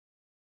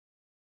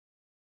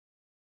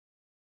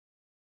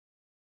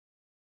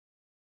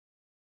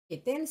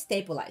Then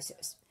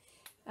stabilizers.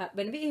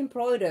 When we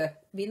embroider,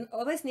 we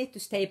always need to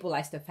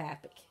stabilize the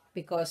fabric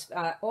because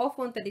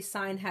often the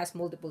design has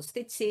multiple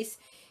stitches,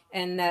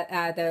 and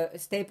the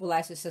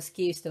stabilizers just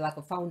gives like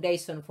a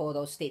foundation for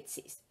those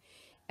stitches.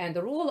 And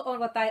the rule on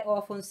what I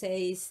often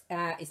say is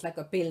it's like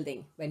a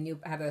building. When you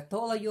have a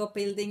taller your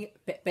building,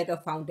 better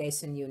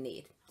foundation you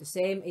need. The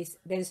same is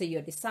denser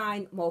your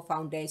design, more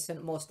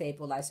foundation, more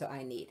stabilizer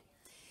I need.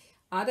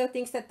 Other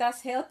things that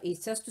does help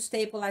is just to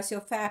stabilize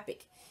your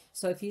fabric.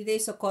 So if it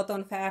is a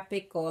cotton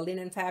fabric or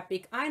linen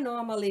fabric, I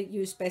normally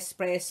use best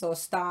press or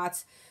starch,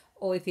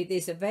 or if it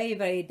is a very,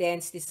 very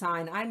dense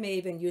design, I may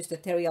even use the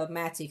Terial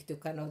Magic to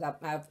kind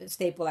of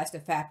stabilize the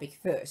fabric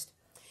first.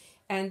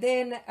 And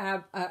then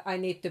I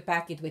need to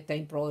pack it with the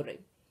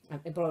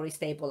embroidery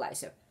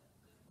stabilizer.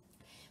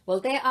 Well,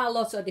 there are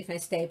lots of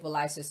different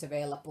stabilizers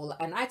available,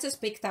 and I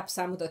just picked up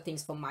some of the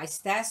things from my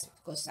stash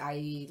because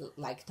I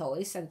like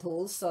toys and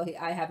tools, so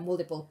I have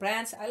multiple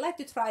brands. I like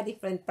to try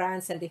different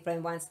brands and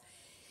different ones.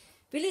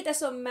 Really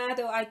doesn't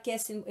matter, I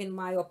guess, in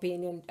my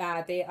opinion.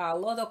 There are a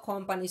lot of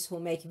companies who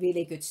make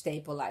really good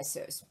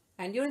stabilizers.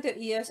 And during the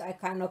years, I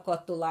kind of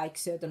got to like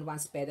certain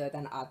ones better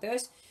than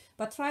others.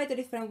 But try the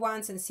different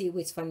ones and see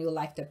which one you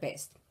like the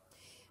best.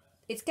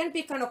 It can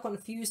be kind of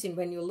confusing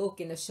when you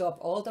look in the shop,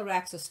 all the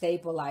racks of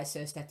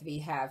stabilizers that we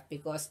have,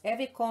 because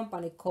every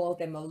company calls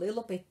them a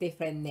little bit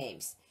different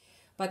names.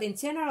 But in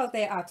general,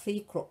 there are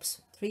three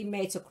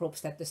major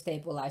groups that the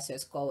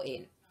stabilizers go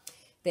in.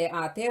 There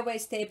are tearaway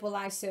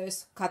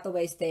stabilizers,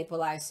 cutaway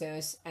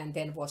stabilizers, and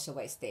then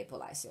washaway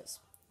stabilizers.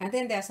 And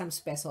then there are some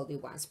specialty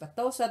ones, but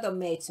those are the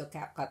major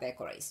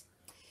categories.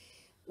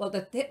 Well,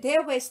 the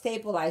tearaway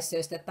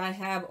stabilizers that I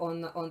have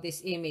on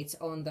this image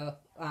on the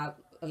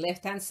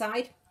left-hand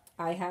side,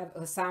 I have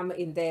some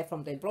in there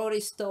from the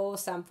embroidery store,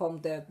 some from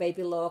the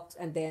Baby Locks,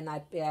 and then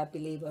I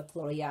believe a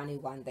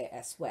Floriani one there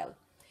as well.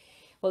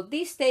 Well,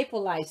 these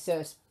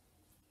stabilizers,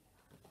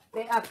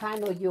 they are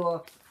kind of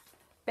your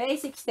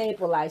basic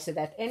stabilizer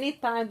that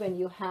anytime when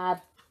you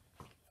have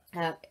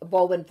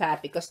woven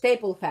fabric or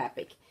staple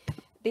fabric,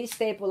 this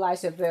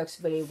stabilizer works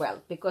very well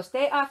because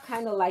they are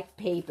kind of like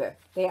paper.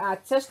 They are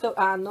just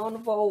a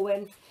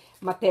non-woven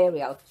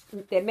material.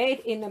 They're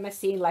made in a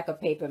machine like a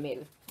paper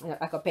mill,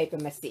 like a paper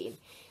machine.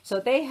 So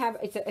they have,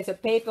 it's a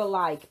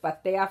paper-like,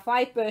 but they are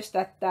fibers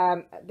that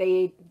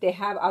they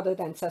have other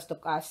than just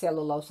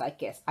cellulose, I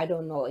guess. I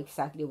don't know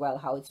exactly well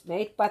how it's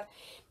made, but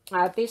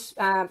it's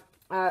run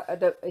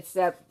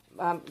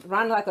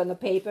like on the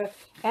paper,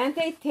 and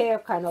they tear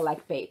kind of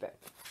like paper.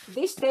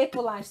 These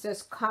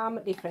stabilizers come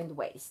different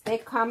ways. They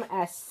come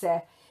as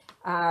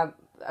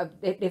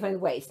different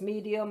ways,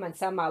 medium, and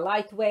some are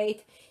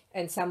lightweight,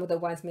 and some of the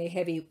ones may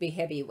be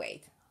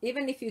heavyweight.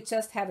 Even if you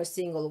just have a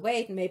single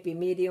weight, maybe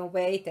medium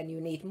weight, and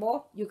you need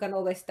more, you can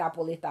always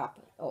double it up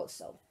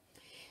also.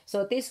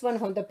 So this one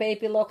from the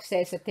Baby Lock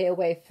says a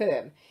tearaway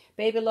firm.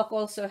 Baby Lock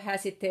also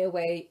has it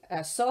tearaway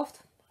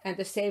soft, and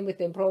the same with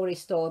the embroidery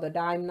store, the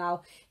Dime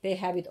now, they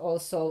have it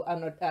also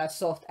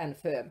soft and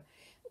firm.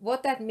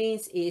 What that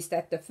means is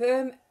that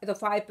the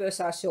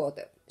fibers are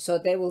shorter, so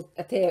they will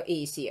tear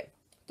easier.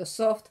 The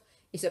soft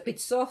is a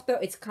bit softer.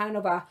 It's kind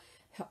of a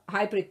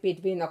hybrid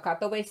between a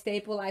cutaway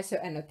stabilizer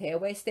and a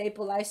tearaway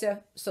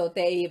stabilizer. So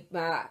they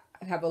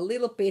have a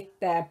little bit,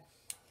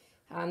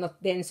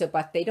 not denser,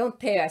 but they don't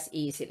tear as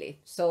easily.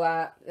 So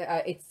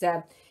it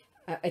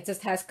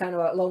just has kind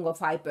of longer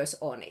fibers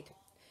on it.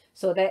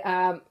 So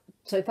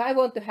so if I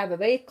want to have a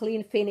very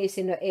clean finish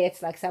in the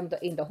edge, like some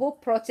in the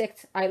hoop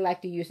projects, I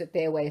like to use a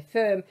tearaway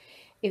firm.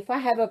 If I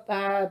have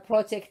a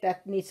project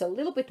that needs a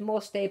little bit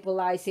more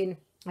stabilizing,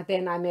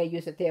 then I may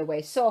use a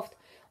tearaway soft.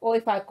 Or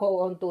if I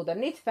go on to the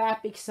knit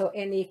fabrics, so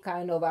any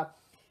kind of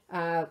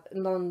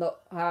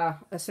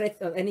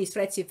any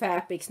stretchy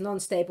fabrics,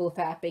 non-stable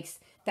fabrics,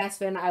 that's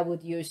when I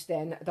would use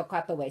then the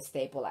cutaway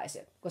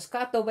stabilizer. Because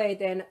cutaway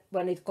then,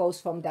 when it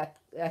goes from that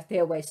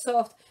tearaway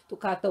soft to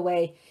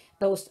cutaway,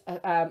 those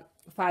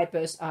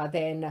fibers are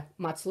then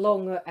much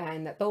longer,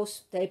 and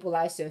those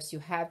stabilizers, you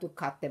have to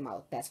cut them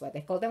out. That's why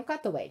they call them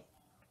cutaway.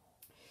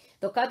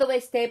 The cutaway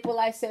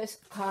stabilizers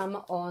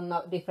come on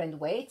different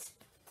weights.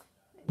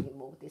 Let me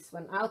move this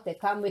one out. They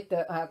come with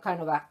the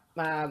kind of a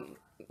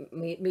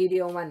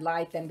medium and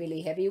light and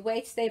really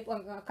heavyweight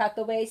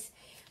cutaways.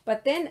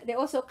 But then they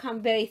also come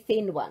very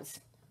thin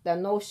ones, the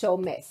no-show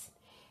mesh.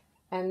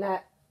 And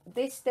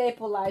these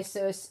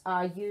stabilizers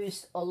are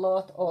used a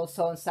lot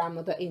also on some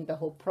of the in the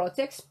hoop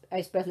projects,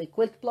 especially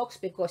quilt blocks,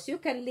 because you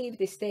can leave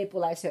the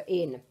stabilizer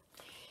in.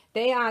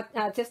 They are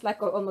just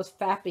like almost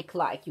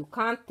fabric-like. You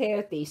can't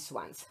tear these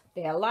ones.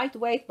 They are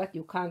lightweight, but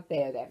you can't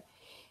tear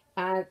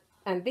them.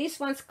 And these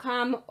ones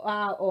come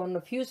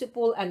on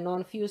fusible and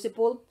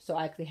non-fusible. So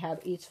I actually have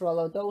each roll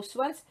of those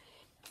ones.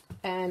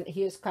 And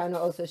here's kind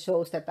of also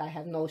shows that I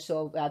have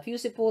no-show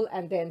fusible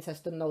and then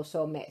just the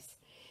no-show mesh.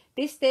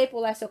 This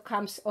stabilizer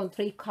comes on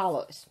 3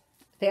 colors.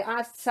 There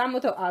are some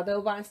of the other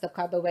ones, the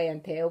cutaway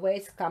and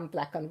tearaways, come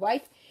black and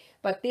white,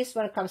 but this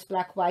one comes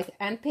black, white,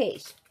 and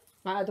beige.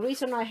 The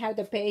reason I have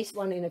the beige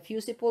one in a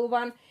fusible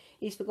one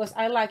is because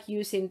I like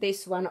using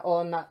this one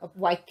on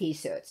white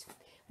t-shirts.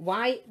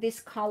 Why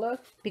this color?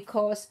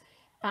 Because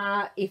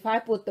if I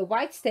put the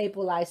white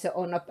stabilizer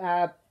on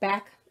a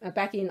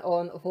backing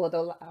on for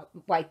the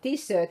white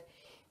t-shirt,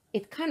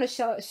 it kind of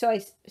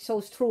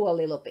shows through a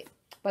little bit.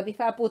 But if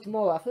I put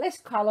more of less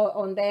color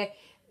on there,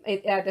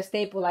 the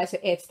stabilizer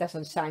edge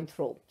doesn't shine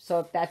through.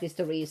 So that is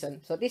the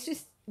reason. So this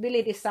is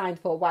really designed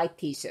for white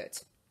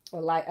t-shirts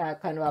or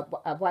kind of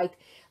a white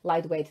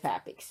lightweight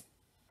fabrics.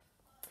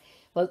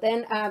 Well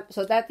then,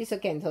 so that is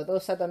again, so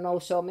those are the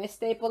no-show mesh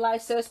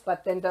stabilizers,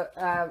 but then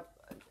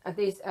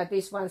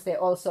these ones, they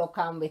also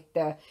come with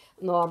the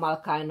normal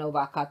kind of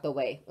a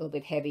cutaway, a little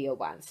bit heavier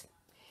ones.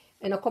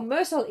 In a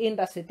commercial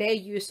industry, they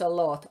use a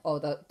lot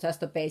of just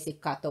the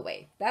basic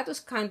cutaway. That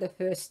was kind of the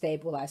first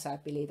stabilizer, I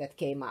believe, that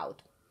came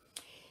out.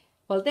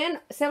 Well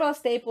then, several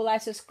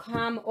stabilizers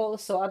come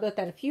also other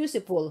than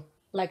fusible,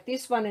 like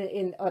this one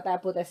in what I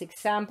put as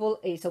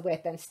example is a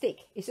wet and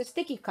stick. It's a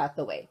sticky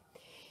cutaway.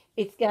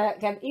 It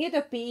can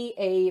either be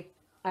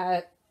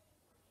a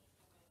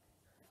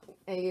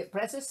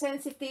pressure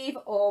sensitive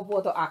or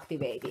water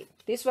activated.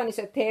 This one is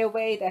a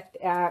tearaway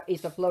that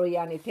is a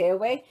Floriani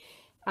tearaway.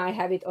 I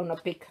have it on a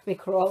big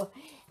roll.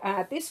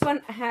 This one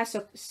has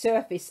a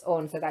surface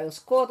on that I will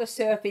score the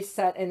surface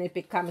and it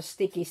becomes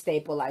sticky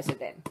stabilizer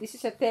then. This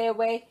is a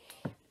tearaway.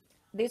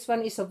 This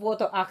one is a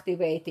water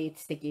activated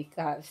sticky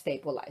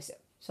stabilizer.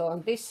 So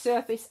on this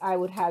surface I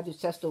would have to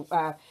just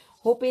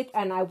hoop it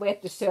and I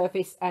wet the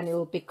surface and it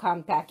will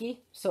become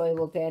tacky. So it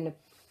will then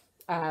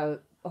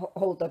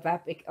hold the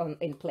fabric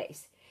in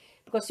place.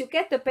 Because you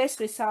get the best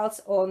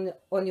results on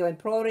your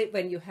embroidery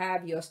when you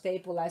have your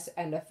stabilizer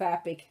and the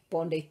fabric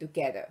bonded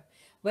together.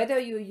 Whether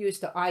you use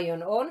the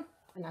iron-on,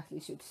 and actually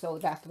you should show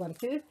that one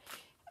too.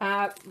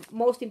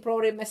 Most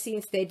embroidery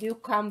machines, they do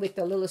come with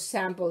a little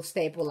sample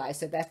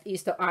stabilizer. That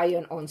is the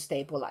iron-on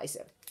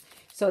stabilizer.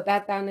 So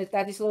that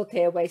is a little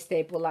tearaway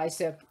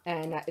stabilizer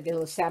and a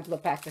little sampler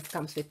pack that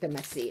comes with the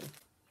machine.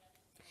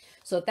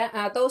 So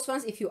that those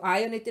ones, if you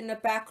iron it in the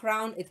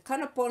background, it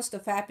kind of bonds the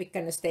fabric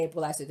and the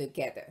stabilizer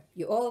together.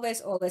 You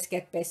always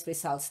get best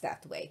results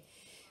that way.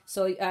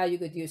 So you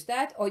could use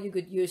that, or you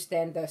could use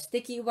then the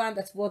sticky one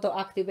that's water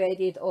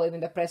activated, or even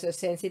the pressure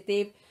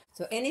sensitive.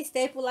 So any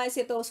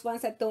stabilizer, those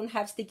ones that don't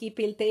have sticky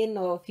built in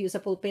or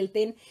fusible built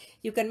in,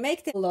 you can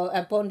make them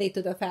bonded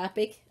to the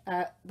fabric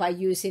by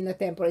using a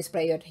temporary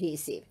spray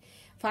adhesive.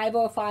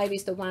 505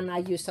 is the one I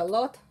use a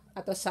lot.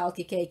 The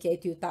Salky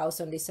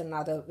KK2000 is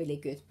another really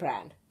good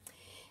brand.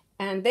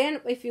 And then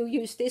if you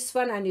use this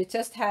one and you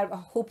just have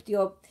hooped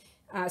your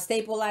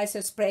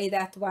stabilizer, spray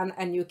that one,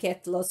 and you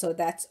get lots of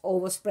that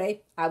overspray,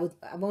 I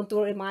want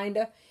to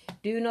reminder,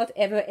 do not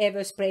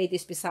ever spray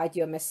this beside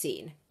your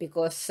machine,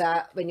 because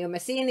when your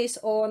machine is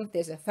on,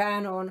 there's a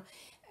fan on,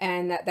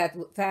 and that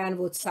fan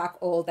would suck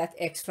all that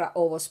extra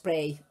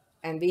overspray.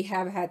 And we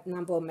have had a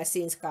number of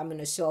machines come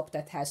in a shop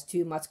that has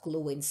too much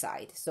glue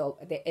inside, so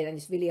and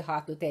it's really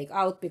hard to take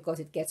out because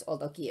it gets all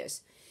the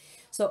gears.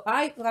 So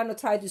I kind of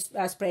try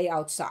to spray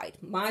outside.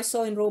 My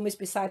sewing room is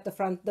beside the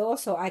front door,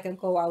 so I can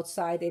go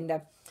outside in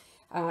the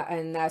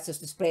and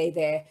just spray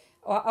there.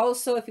 Or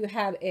also, if you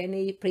have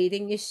any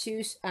breathing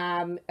issues,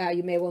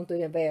 you may want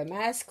to wear a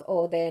mask,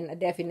 or then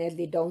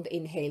definitely don't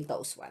inhale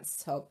those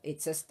ones. So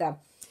it's just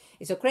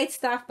it's a great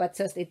stuff, but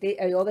just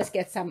you always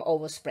get some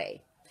overspray.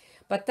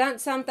 But then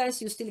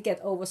sometimes you still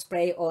get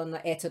overspray on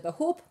the edge of the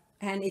hoop,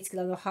 and it's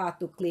kind of hard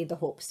to clean the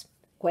hoops.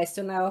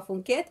 Question I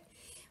often get.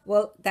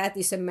 Well, that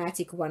is a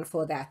magic one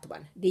for that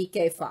one,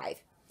 DK5.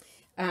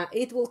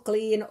 It will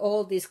clean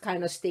all these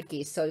kind of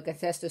stickies, so you can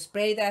just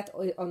spray that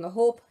on the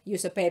hoop,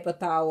 use a paper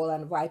towel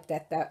and wipe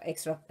that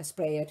extra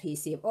spray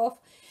adhesive off.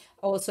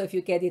 Also, if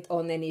you get it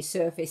on any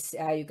surface,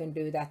 you can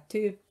do that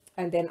too.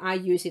 And then I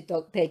use it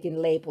to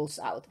taking labels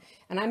out.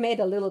 And I made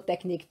a little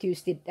Technique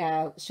Tuesday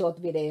short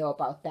video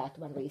about that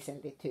one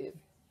recently too.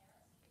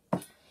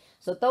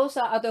 So those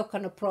are other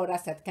kind of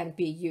products that can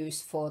be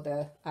used for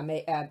the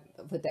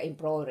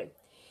embroidery.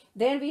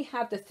 Then we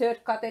have the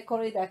third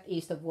category, that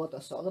is the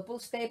water-soluble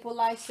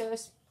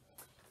stabilizers.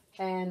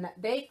 And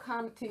they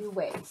come two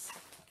ways.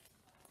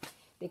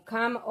 They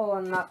come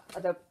on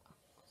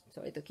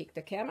sorry to kick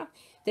the camera.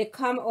 They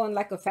come on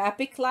like a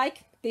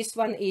fabric-like. This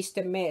one is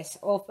the mesh.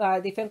 Of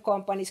different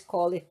companies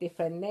call it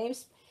different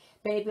names.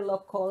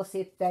 Babylock calls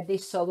it the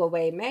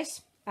dissolve-away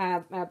mesh.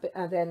 And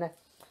then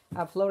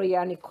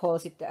Floriani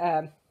calls it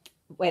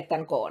wet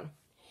and gone.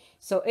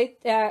 So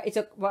it's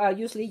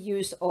usually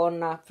used on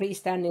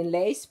freestanding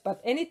lace,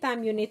 but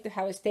anytime you need to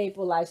have a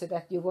stabilizer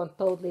that you want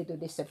totally to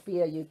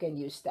disappear, you can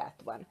use that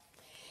one.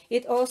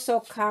 It also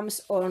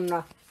comes on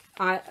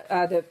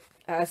the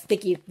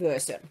sticky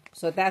version.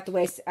 So that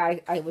way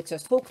I would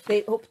just hook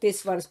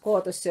this one,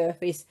 score the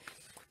surface,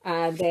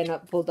 and then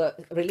pull the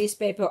release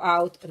paper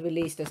out,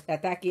 release the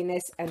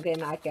tackiness, and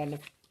then I can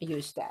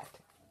use that.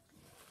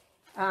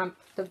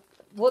 The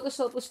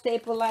water-soluble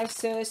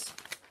stabilizers,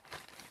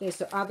 there's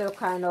the other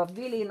kind of,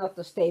 really not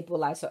a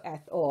stabilizer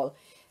at all,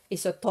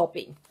 is a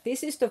topping.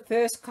 This is the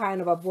first kind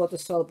of a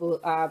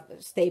water-soluble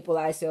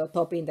stabilizer or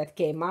topping that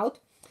came out.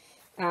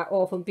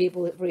 Often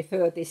people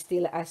refer this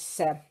still as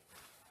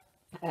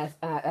as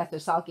the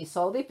sulky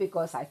solid,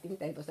 because I think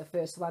that was the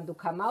first one to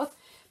come out.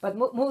 But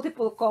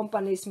multiple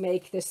companies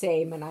make the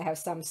same, and I have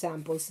some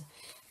samples.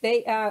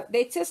 They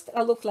just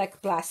look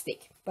like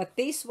plastic, but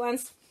these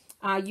ones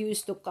are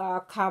used to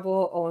cover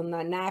on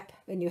a nap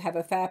when you have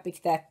a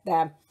fabric that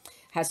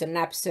has a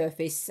nap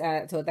surface,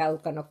 so that will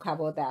kind of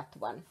cover that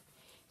one.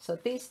 So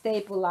these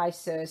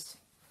stabilizers,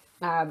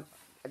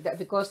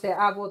 because they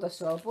are water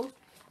soluble,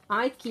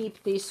 I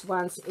keep these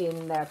ones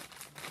in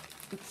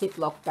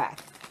Ziploc bag.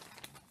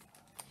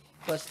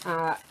 Because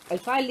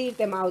if I leave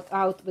them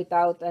out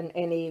without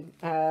any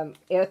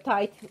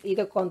airtight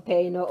either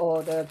container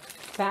or the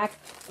bag,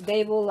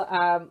 they will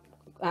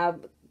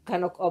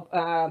kind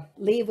of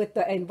live with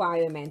the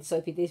environment. So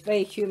if it is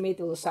very humid,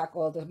 it will suck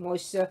all the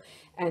moisture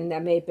and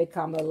may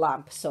become a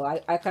lump. So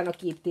I kind of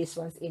keep these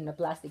ones in a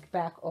plastic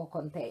bag or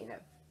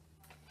container.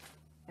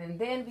 And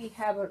then we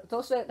have,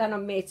 those are kind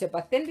of major,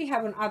 but then we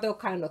have another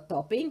kind of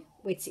topping,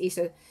 which is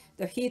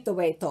the heat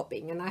away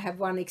topping. And I have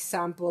one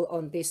example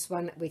on this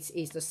one, which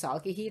is the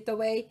sulky heat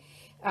away.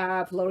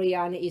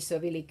 Floriani is a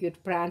really good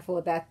brand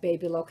for that.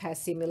 Babylock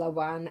has similar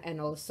one,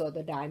 and also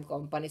the Dime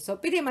company. So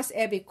pretty much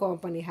every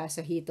company has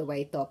a heat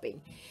away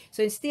topping.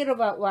 So instead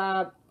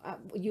of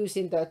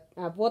using the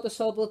water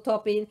soluble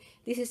topping,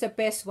 this is the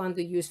best one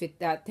to use with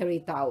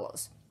terry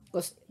towels,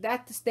 because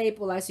that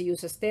stabilizer you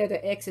just tear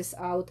the excess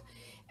out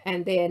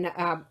and then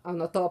on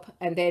the top,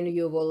 and then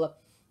you will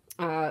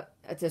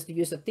just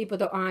use the tip of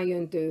the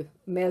iron to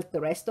melt the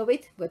rest of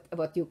it, but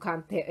what you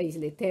can't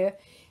easily tear.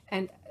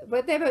 And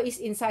whatever is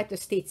inside the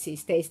stitches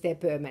stays there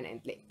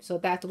permanently. So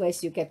that way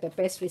you get the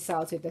best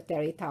results with the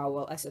terry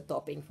towel as a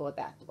topping for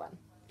that one.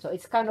 So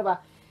it's kind of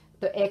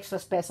the extra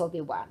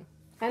specialty one.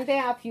 And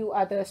there are a few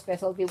other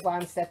specialty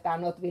ones that are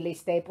not really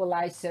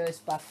stabilizers,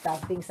 but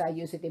things I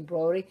use with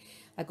embroidery,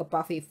 like a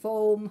puffy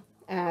foam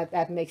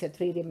that makes a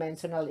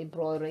three-dimensional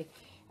embroidery.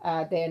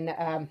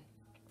 Then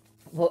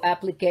for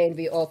applique,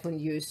 we often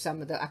use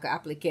some of the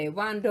applique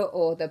Wando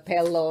or the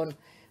Pellon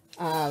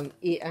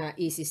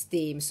Easy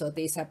Steam. So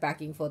these are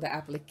backing for the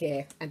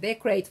applique, and they're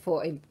great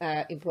for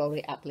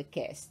embroidery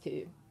appliques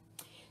too.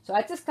 So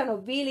I just kind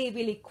of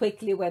really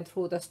quickly went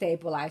through the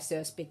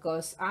stabilizers,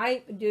 because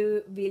I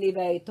do really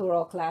very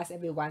thorough class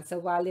every once in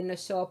a while in the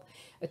shop,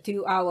 a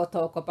 2-hour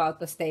talk about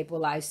the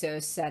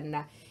stabilizers,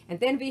 and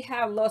then we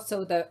have lots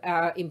of the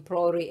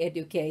embroidery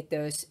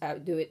educators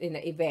do it in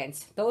the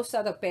events. Those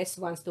are the best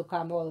ones to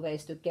come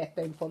always to get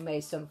the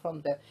information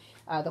from the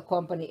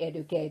company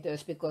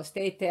educators, because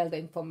they tell the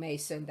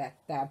information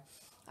that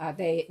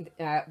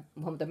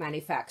from the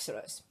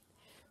manufacturers.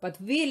 But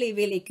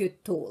really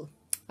good tool.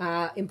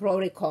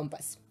 Embroidery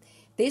compass.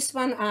 This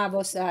one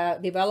was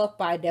developed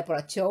by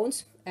Deborah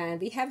Jones,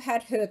 and we have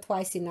had her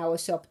twice in our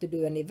shop to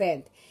do an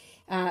event.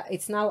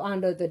 It's now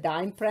under the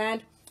Dime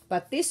brand,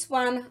 but this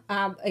one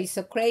is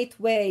a great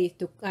way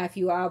to, if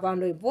you are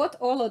wondering what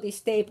all of these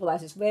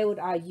stabilizers, where would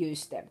I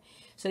use them?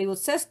 So you will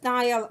just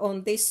dial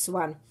on this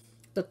one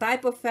the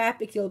type of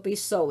fabric you'll be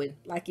sewing.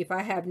 Like if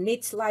I have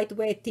knits,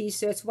 lightweight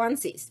t-shirts,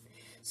 onesies.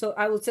 So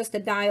I will just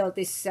dial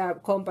this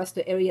compass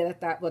to area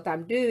what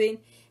I'm doing,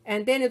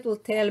 and then it will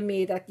tell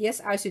me that yes,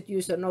 I should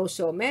use a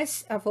no-show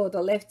mesh for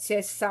the left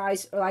chest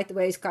size,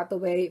 lightweight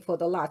cutaway for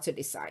the larger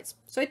designs.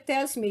 So it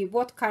tells me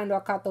what kind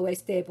of cutaway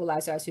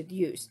stabilizer I should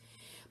use.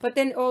 But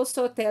then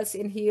also tells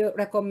in here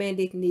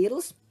recommended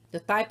needles,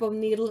 the type of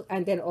needle,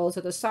 and then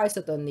also the size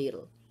of the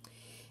needle.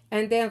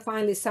 And then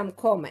finally some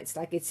comments,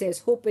 like it says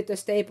hoop with the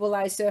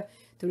stabilizer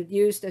to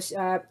reduce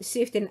the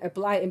shift and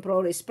apply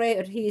embroidery spray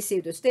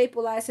adhesive to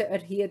stabilizer,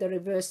 adhere the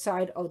reverse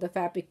side of the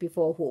fabric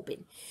before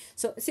hooping.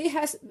 So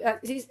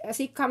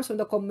she comes from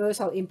the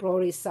commercial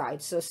embroidery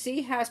side, so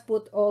she has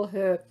put all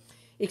her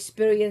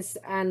experience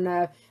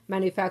and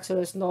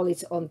manufacturer's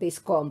knowledge on this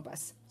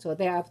compass. So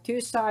there are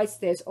two sides,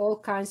 there's all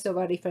kinds of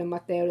different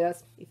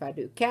materials, if I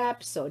do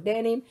caps or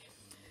denim.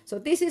 So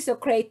this is a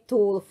great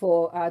tool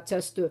for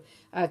just to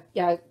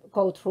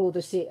go through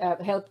to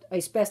help,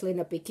 especially in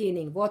the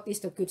beginning, what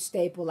is the good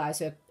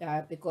stabilizer,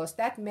 because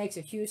that makes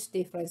a huge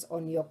difference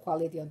on your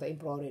quality on the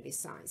embroidery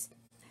designs.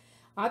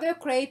 Other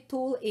great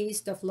tool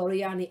is the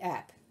Floriani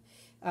app.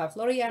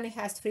 Floriani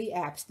has 3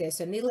 apps. There's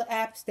a needle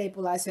app,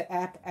 stabilizer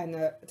app, and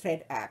a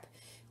thread app.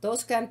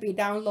 Those can be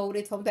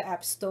downloaded from the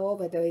App Store,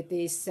 whether it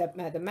is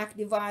the Mac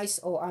device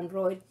or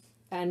Android.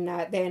 And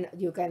then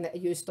you can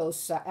use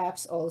those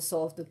apps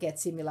also to get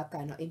similar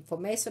kind of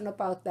information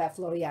about the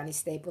Floriani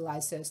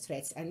stabilizers,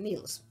 threads, and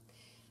needles.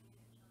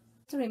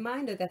 Just a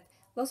reminder that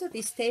lots of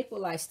these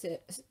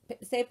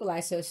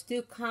stabilizers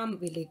do come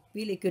with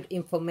really good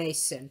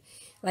information.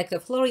 Like the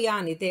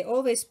Floriani, they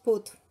always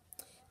put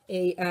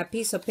a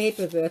piece of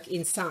paperwork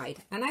inside,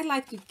 and I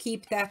like to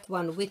keep that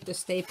one with the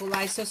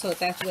stabilizer, so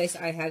that way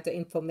I have the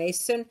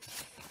information.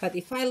 But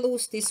if I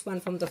lose this one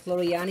from the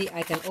Floriani,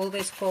 I can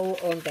always go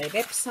on the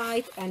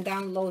website and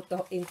download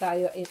the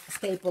entire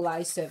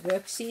stabilizer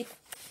worksheet.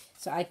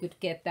 So I could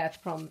get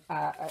that from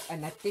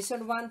an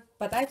additional one.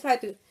 But I try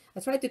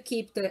to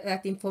keep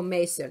that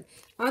information.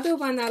 Other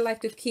one I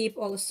like to keep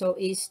also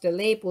is the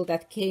label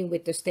that came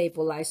with the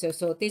stabilizer.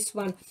 So this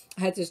one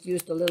I just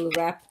used a little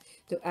wrap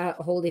to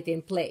hold it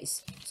in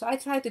place. So I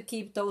try to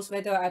keep those,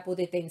 whether I put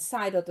it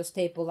inside of the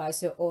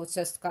stabilizer or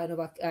just kind of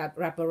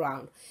wrap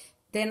around.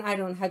 Then I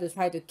don't have to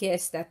try to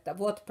guess that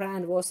what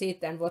brand was it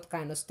and what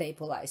kind of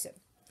stabilizer.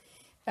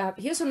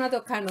 Here's another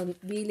kind of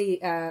really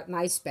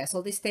nice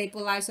specialty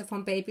stabilizer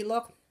from Baby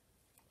Lock.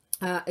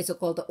 It's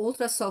called the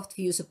Ultra Soft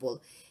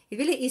Fusible. It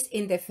really is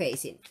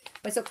interfacing,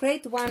 but it's a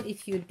great one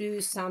if you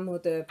do some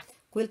of the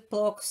quilt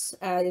blocks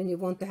and you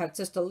want to have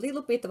just a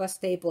little bit of a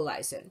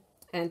stabilizer.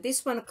 And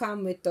this one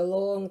comes with the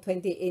long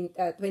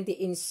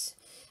 20-inch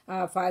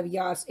 5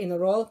 yards in a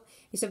roll.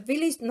 It's a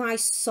really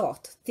nice,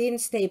 soft, thin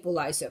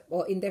stabilizer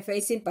or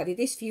interfacing, but it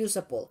is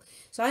fusible.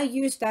 So I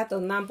use that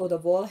on a number of the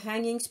wall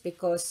hangings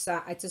because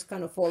I just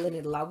kind of fallen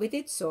in love with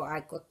it. So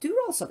I got 2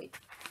 rolls of it.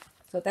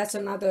 So that's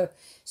another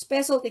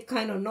specialty,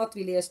 kind of not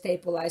really a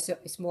stabilizer.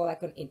 It's more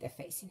like an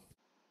interfacing.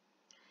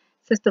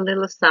 Just a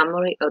little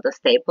summary of the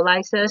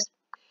stabilizers.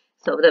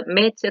 So the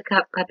major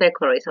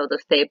categories of the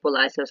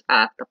stabilizers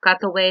are the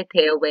cutaway,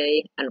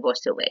 tearaway, and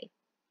wash away.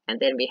 And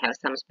then we have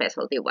some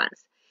specialty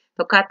ones.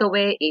 The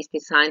cutaway is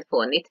designed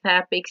for knit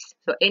fabrics,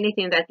 so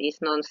anything that is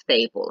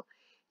non-stable.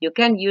 You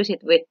can use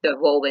it with the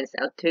wovens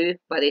too,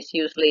 but it's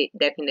usually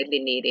definitely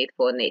needed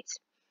for knits.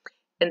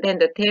 And then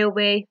the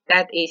tearaway,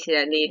 that is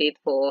needed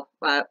for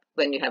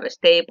when you have a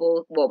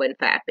stable woven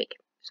fabric.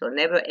 So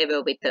never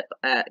ever with the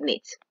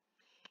knits.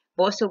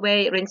 Wash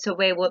away, rinse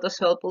away, water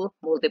soluble,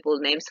 multiple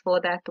names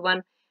for that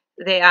one.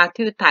 There are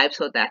 2 types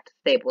of that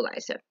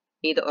stabilizer.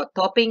 Either a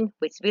topping,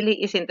 which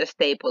really isn't a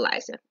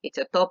stabilizer. It's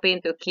a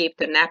topping to keep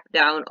the nap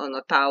down on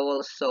a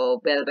towel,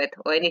 so velvet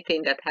or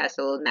anything that has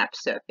a little nap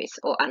surface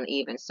or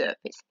uneven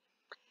surface.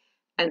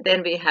 And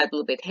then we have a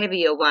little bit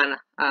heavier one,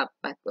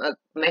 like a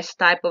mesh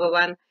type of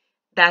one.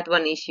 That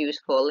one is used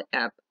for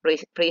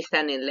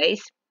freestanding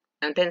lace.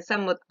 And then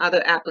some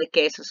other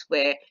applications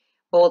where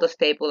all the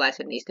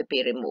stabilizer needs to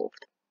be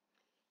removed.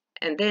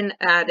 And then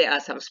there are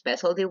some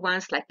specialty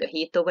ones like the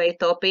heat away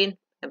topping,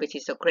 which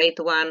is a great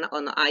one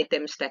on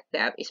items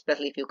that,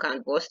 especially if you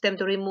can't wash them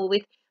to remove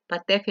it,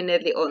 but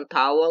definitely on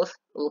towels,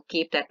 will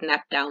keep that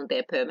nap down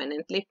there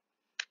permanently.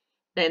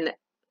 Then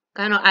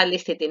kind of I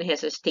listed in here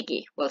as a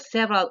sticky. Well,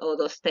 several of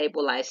those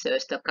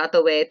stabilizers, the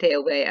cutaway,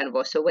 tearaway, and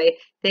wash away,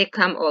 they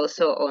come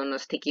also on a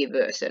sticky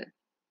version.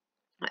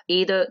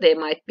 Either they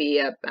might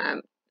be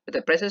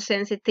the pressure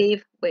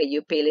sensitive, where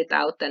you peel it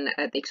out and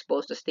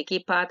expose the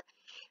sticky part,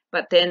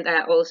 but then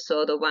there are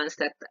also the ones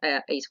that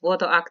is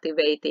water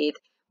activated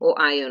or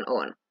iron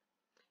on.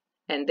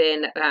 And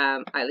then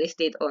I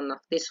listed on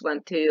this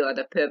one too are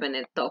the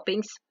permanent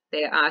toppings.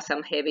 There are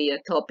some heavier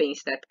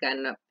toppings that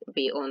can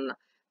be on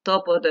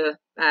top of the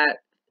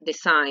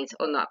designs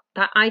on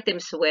the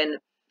items when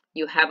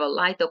you have a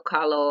lighter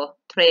color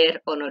thread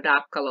on a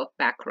dark color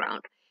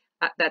background.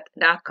 That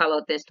dark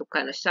color tends to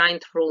kind of shine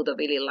through the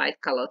really light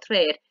color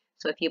thread.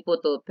 So if you put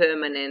a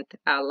permanent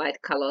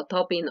light color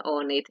topping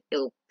on it,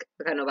 it'll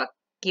kind of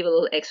give a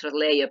little extra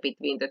layer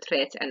between the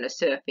threads and the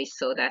surface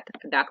so that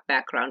dark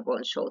background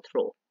won't show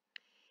through.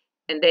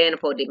 And then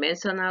for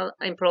dimensional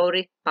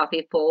embroidery,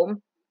 puffy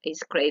foam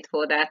is great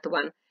for that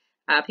one.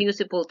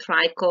 Fusible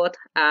tricord,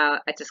 I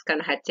just kind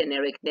of had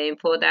generic name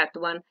for that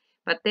one.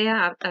 But there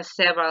are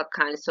several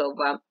kinds of,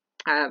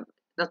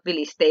 not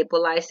really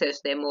stabilizers,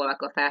 they're more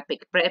like a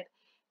fabric prep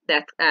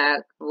that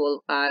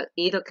will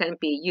either can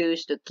be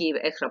used to give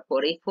extra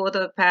body for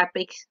the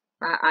fabrics.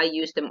 I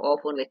use them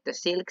often with the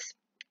silks.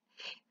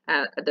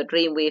 The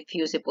Dreamweave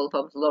Fusible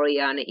from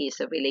Floriani is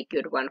a really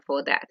good one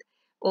for that.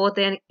 Or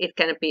then it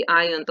can be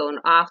ironed on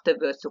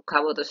afterwards to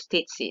cover the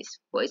stitches,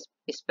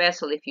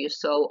 especially if you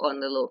sew on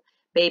the little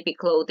baby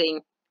clothing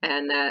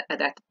and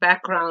that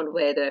background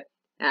where the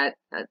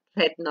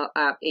thread knot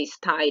is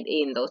tied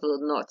in, those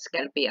little knots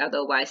can be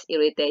otherwise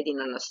irritating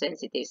on a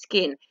sensitive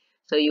skin.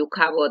 So you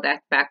cover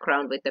that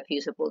background with the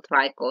fusible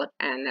tricord,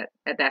 and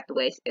that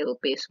way it'll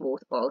be smooth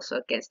also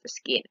against the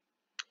skin.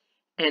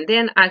 And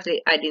then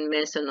actually I didn't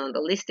mention on the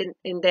list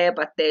in there,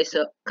 but there's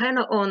a kind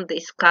of on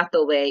this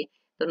cutaway,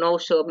 the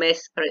no-show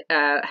mesh,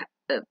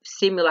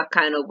 similar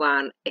kind of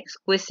one,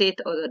 Exquisite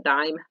or the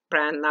Dime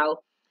brand now.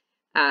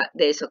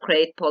 There's a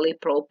great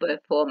polypro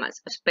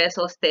performance, a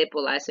special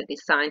stabilizer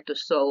designed to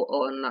sew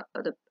on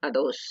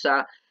those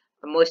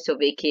moisture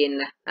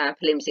wicking,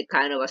 flimsy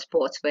kind of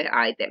sportswear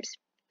items.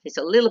 It's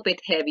a little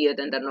bit heavier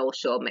than the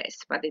no-show mesh,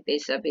 but it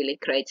is a really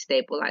great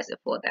stabilizer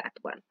for that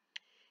one.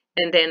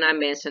 And then I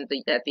mentioned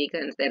that we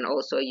can then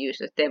also use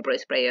the temporary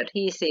spray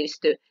adhesives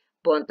to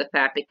bond the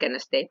fabric and the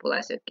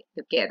stabilizer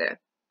together.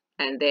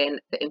 And then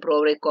the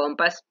embroidery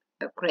compass,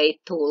 a great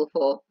tool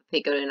for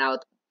figuring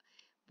out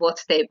what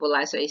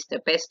stabilizer is the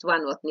best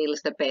one, what needle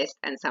is the best,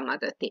 and some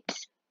other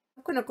tips.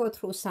 I'm going to go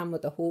through some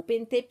of the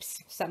hooping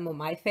tips, some of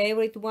my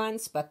favorite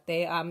ones, but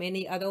there are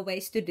many other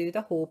ways to do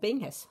the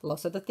hooping. As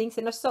lots of the things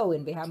in the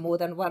sewing, we have more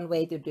than one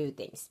way to do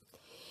things.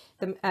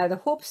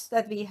 The hoops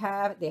that we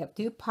have, they have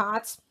 2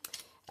 parts,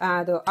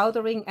 the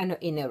outer ring and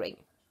the inner ring.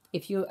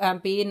 If you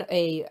being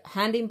a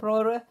hand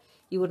embroiderer,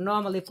 you would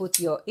normally put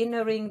your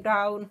inner ring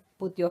down,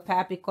 put your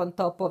fabric on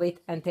top of it,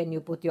 and then you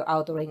put your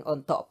outer ring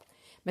on top.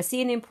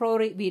 Machine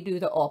embroidery, we do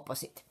the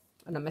opposite.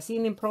 the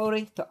machine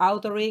embroidery, the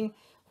outer ring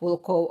will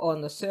go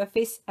on the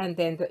surface, and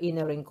then the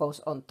inner ring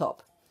goes on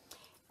top.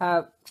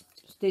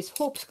 These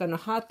hoops kind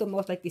of hard to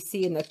most likely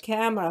see in the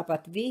camera,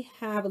 but we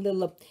have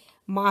little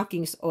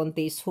markings on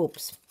these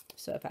hoops.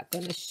 So if I'm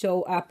gonna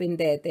show up in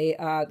there, they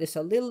are there's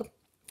a little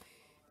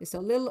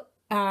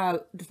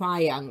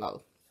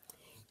triangle,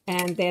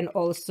 and then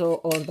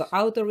also on the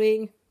outer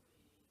ring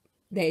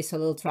there's a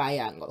little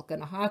triangle.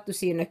 Kind of hard to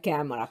see in the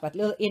camera, but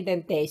little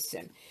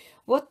indentation.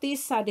 What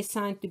these are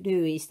designed to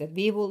do is that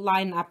we will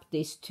line up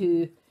these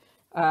two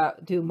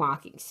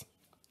markings.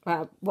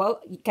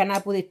 Well, can I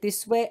put it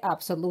this way?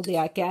 Absolutely,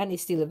 I can. It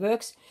still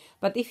works.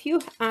 But if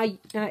you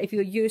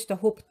use the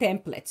hoop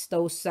templates,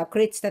 those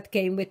grids that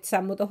came with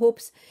some of the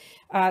hoops,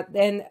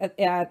 then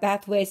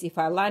that way, if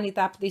I line it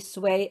up this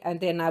way, and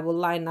then I will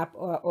line up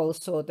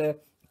also the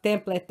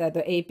template that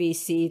the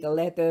ABC, the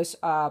letters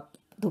are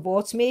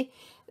towards me,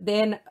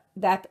 then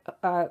that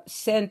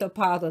center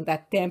part on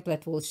that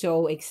template will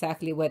show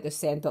exactly where the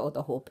center of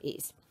the hoop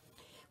is.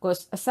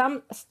 Because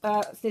some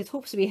these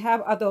hoops, we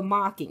have other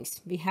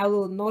markings. We have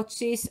little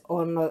notches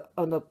on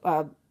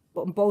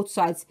both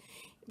sides.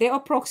 They're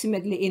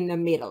approximately in the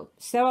middle.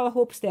 Several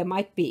hoops, they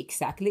might be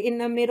exactly in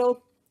the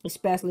middle,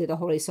 especially the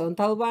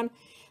horizontal one.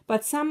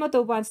 But some of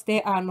the ones,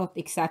 they are not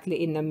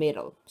exactly in the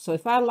middle. So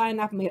if I line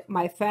up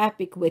my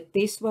fabric with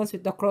these ones,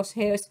 with the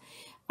crosshairs,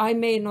 I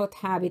may not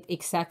have it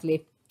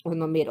exactly on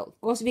the middle.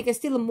 Because we can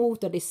still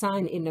move the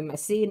design in the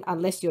machine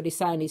unless your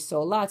design is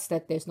so large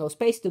that there's no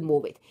space to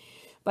move it.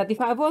 But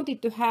if I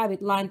wanted to have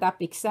it lined up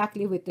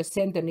exactly with the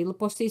center nil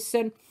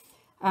position,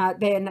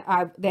 then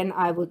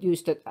I would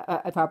use the,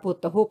 if I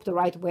put the hoop the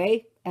right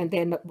way and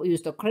then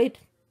use the grid,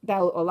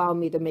 that will allow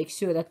me to make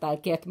sure that I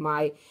get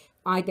my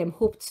item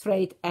hooped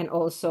straight and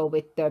also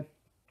with the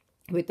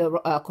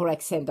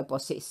correct center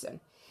position.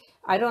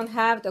 I don't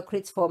have the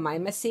grids for my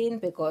machine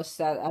because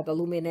the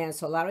Lumine and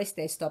Solaris,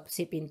 they stopped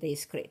shipping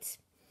these grids.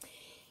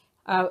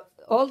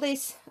 All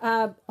these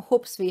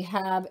hoops, we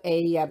have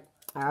a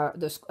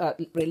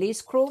release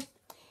screw.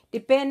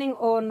 Depending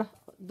on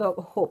the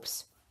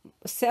hoops,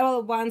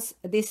 several ones,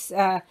 this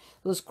the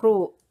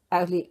screw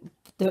actually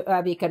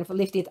we can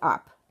lift it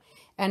up,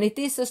 and it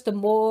is just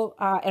more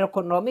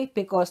ergonomic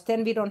because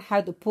then we don't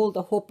have to pull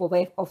the hoop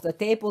away off the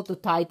table to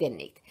tighten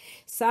it.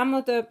 Some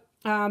of the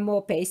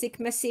more basic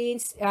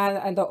machines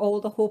and the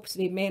older hoops,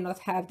 we may not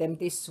have them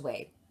this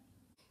way.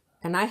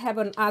 And I have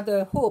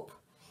another hoop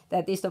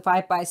that is the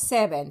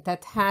 5x7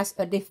 that has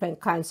a different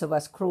kinds of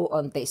a screw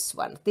on this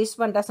one. This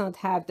one does not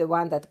have the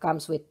one that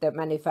comes with the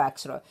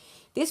manufacturer.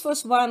 This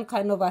was one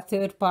kind of a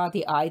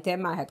third-party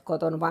item I had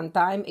got on one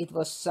time. It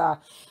was a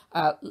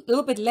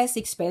little bit less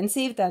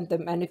expensive than the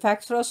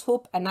manufacturer's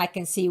hoop, and I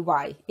can see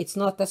why. It's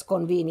not as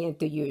convenient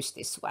to use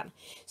this one.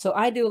 So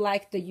I do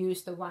like to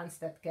use the ones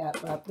that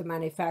the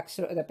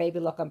manufacturer, the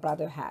Baby Lock and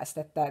Brother has,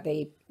 that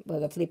they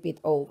will flip it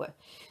over.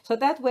 So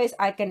that way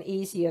I can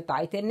easier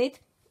tighten it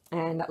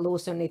and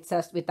loosen it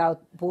just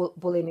without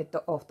pulling it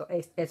off the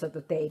edge of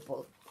the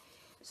table.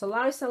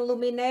 Solaris and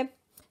Lumine,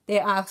 they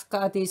are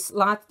this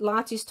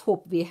largest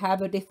hoop. We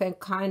have a different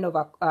kind of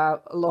a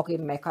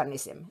locking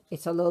mechanism.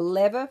 It's a little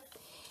lever.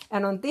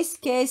 And on this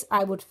case,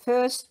 I would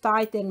first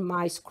tighten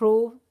my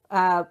screw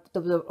to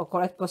the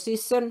correct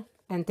position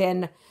and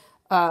then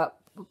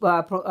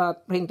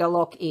bring the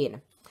lock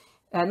in.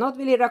 Not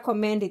really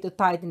recommended to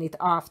tighten it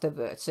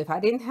afterwards. So if I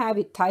didn't have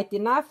it tight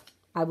enough,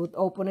 I would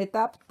open it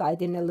up,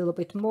 tighten a little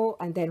bit more,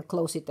 and then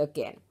close it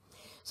again.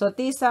 So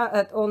these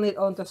are only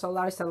on the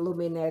Solaris and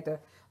Lumine, the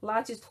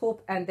largest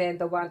hoop, and then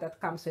the one that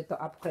comes with the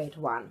upgrade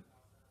one.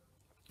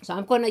 So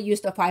I'm going to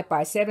use the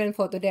 5x7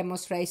 for the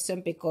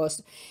demonstration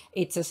because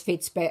it just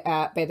fits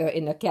better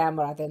in the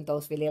camera than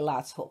those really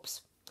large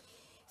hoops.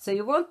 So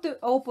you want to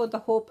open the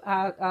hoop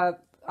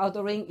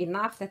outer ring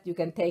enough that you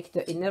can take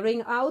the inner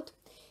ring out.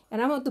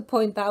 And I want to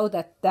point out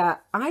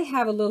that I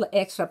have a little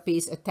extra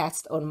piece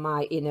attached on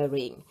my inner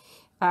ring.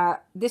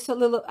 This is a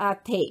little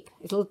tape,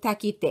 it's a little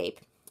tacky tape.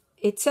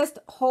 It just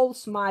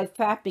holds my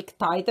fabric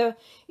tighter,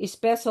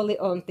 especially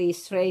on the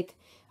straight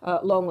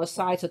longer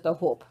sides of the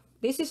hoop.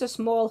 This is a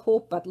small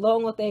hoop, but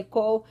longer they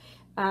go,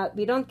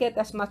 we don't get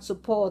as much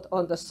support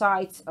on the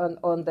sides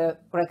on the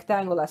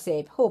rectangular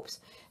shape hoops.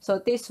 So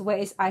this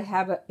way I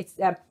have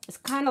it's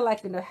kind of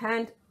like in the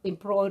hand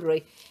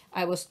embroidery.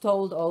 I was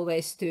told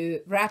always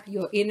to wrap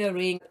your inner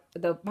ring,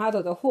 the part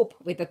of the hoop,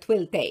 with a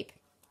twill tape,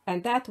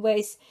 and that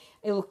way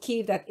it will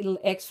keep that little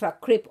extra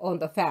grip on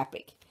the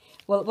fabric.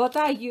 Well, what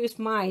I use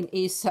mine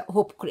is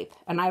hoop grip,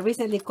 and I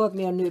recently got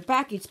me a new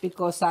package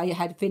because I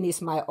had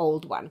finished my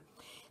old one.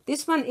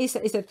 This one is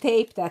a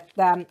tape that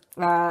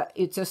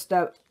you just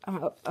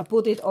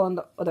put it on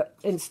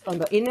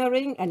the inner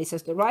ring, and it's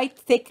just the right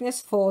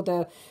thickness for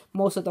the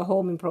most of the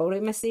home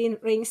embroidery machine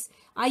rings.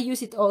 I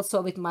use it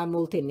also with my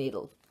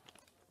multi-needle,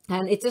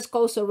 and it just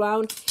goes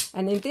around.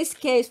 And in this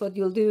case, what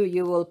you'll do,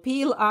 you will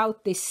peel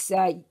out this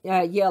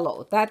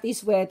yellow. That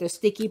is where the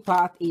sticky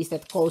part is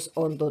that goes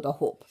onto the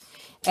hoop,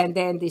 and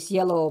then this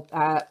yellow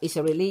is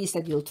a release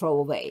that you'll throw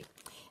away.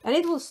 And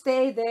it will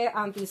stay there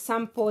until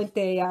some point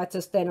they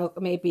just then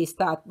maybe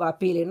start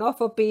peeling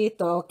off a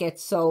bit or get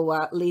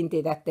so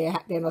linty that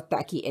they're not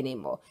tacky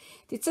anymore.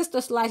 It's just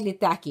a slightly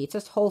tacky, it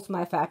just holds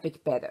my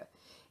fabric better.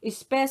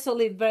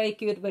 Especially very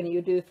good when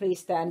you do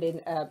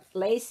freestanding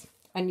lace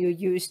and you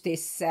use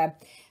this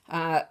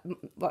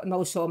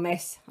no-show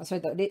mesh,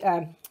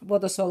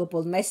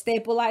 water-soluble mesh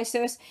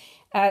stabilizers,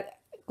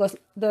 because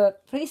the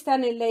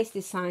freestanding lace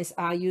designs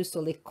are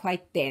usually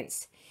quite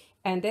dense.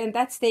 And then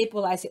that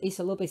stabilizer is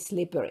a little bit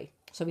slippery.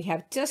 So we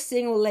have just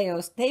single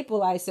layer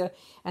stabilizer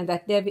and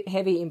that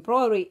heavy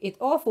embroidery, it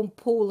often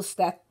pulls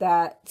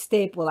that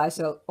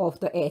stabilizer off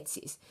the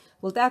edges.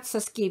 Well, that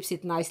just keeps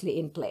it nicely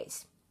in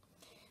place.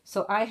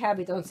 So I have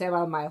it on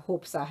several of my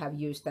hoops. I have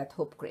used that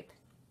hoop grip.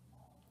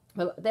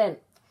 Well, then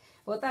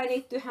what I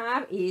need to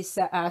have is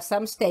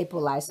some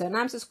stabilizer. And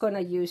I'm just going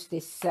to use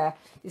this.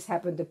 This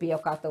happened to be a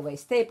cutaway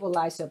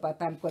stabilizer,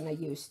 but I'm going to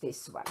use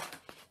this one.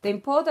 The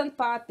important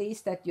part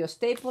is that your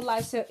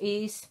stabilizer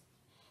is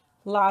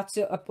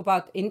larger,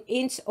 about an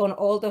inch on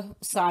all the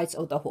sides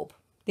of the hoop.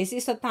 This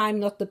is a time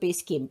not to be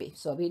skimpy.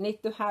 So we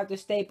need to have the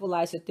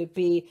stabilizer to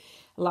be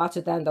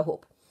larger than the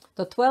hoop.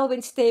 The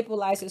 12-inch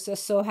stabilizer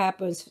just so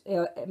happens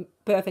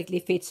perfectly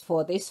fits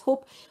for this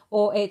hoop,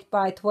 or 8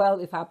 by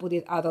 12 if I put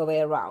it other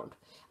way around.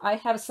 I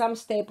have some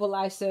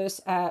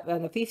stabilizers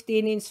and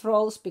 15-inch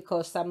rolls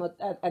because some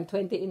and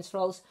 20-inch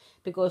rolls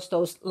because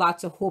those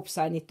larger hoops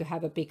I need to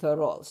have a bigger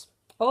rolls.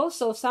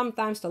 Also,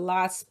 sometimes the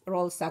large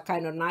rolls are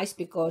kind of nice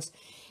because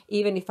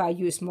even if I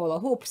use smaller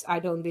hoops, I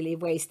don't really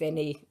waste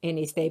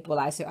any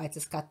stabilizer. I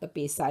just cut the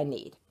piece I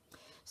need.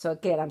 So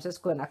again, I'm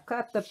just going to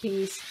cut the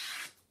piece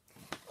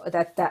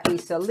that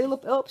is a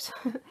little,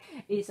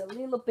 is a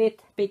little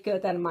bit bigger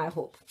than my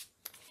hoop.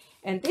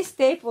 And this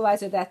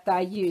stabilizer that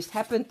I used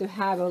happened to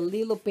have a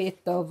little bit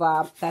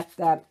of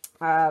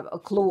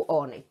glue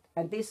on it.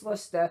 And this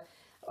was the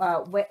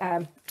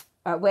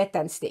wet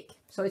and stick.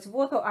 So it's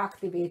water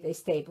activated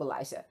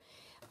stabilizer.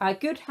 I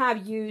could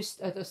have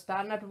used the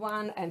standard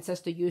one and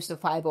just to use the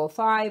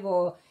 505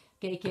 or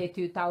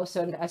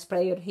KK2000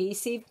 spray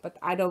adhesive, but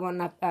I don't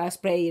want to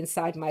spray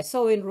inside my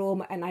sewing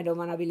room and I don't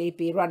want to really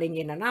be running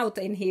in and out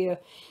in here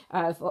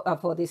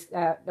for this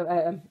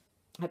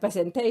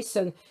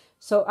presentation.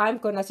 So I'm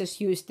going to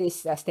just use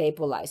this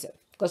stabilizer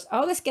because I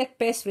always get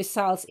best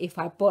results if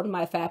I bond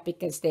my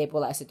fabric and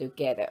stabilizer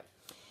together.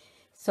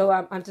 So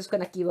I'm just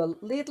going to give a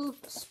little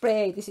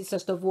spray. This is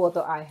just the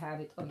water I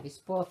have it on this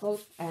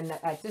bottle. And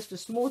just to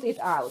smooth it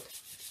out.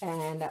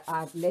 And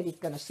I let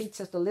it gonna sit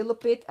just a little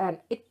bit and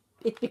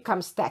it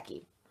becomes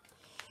tacky.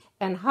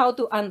 And how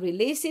to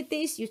unrelease it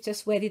is, you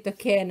just wet it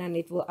again and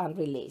it will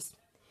unrelease.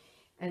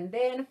 And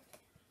then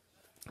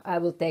I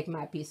will take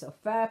my piece of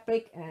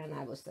fabric and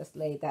I will just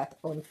lay that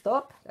on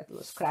top. That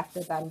little scrap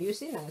that I'm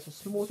using and I just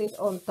smooth it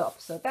on top.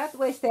 So that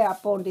way they are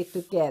bonded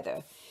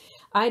together.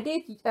 I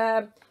did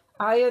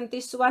iron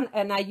this one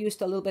and I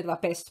used a little bit of a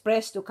best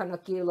press to kind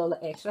of give a little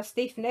extra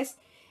stiffness.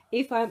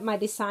 If my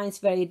design is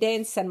very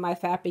dense and my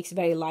fabric is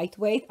very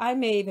lightweight, I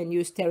may even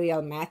use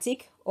Terial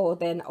Magic or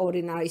then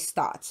ordinary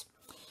starch.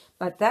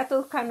 But that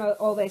will kind of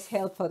always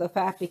help for the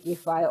fabric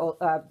if I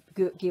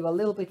give a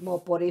little bit more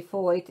body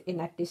for it in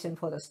addition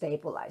for the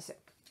stabilizer.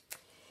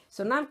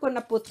 So now I'm going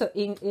to put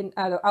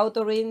the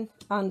outer ring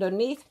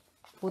underneath,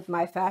 put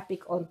my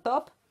fabric on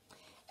top,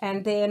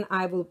 and then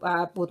I will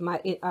put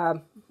my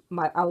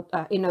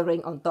inner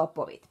ring on top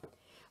of it.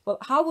 Well,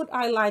 how would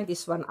I line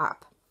this one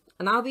up?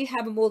 Now we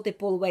have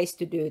multiple ways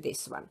to do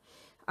this one.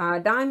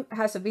 Dime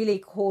has a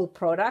really cool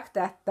product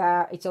that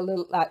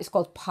it's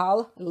called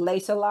PAL,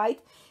 laser light,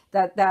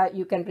 that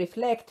you can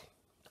reflect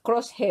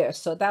crosshairs.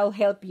 So that will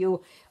help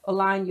you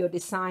align your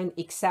design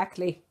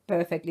exactly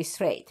perfectly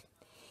straight.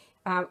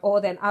 Or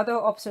then other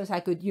options,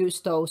 I could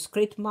use those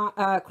grids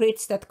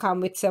that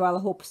come with several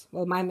hoops.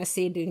 Well, my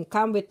machine didn't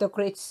come with the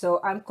grids, so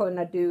I'm going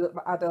to do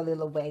other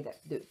little way that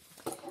do.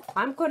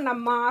 I'm going to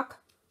mark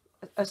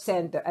a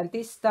center, and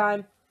this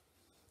time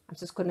I'm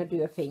just going to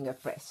do a finger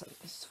press on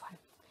this one.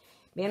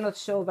 May not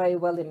show very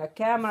well in the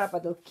camera,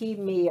 but it'll give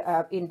me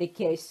an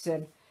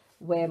indication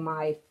where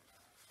my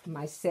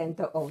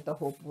center of the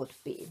hoop would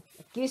be.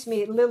 It gives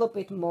me a little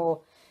bit more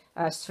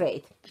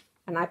straight.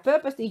 And I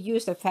purposely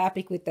use the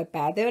fabric with the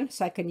pattern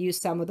so I can use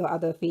some of the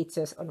other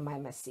features on my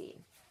machine.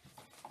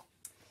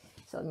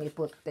 So let me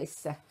put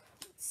this,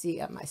 see,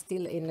 am I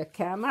still in the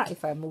camera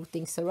if I move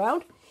things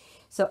around?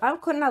 So I'm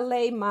gonna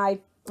lay my,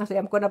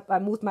 I'm gonna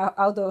move my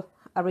outer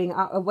ring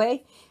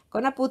away.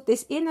 Gonna put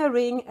this inner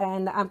ring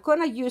and I'm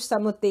gonna use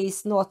some of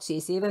these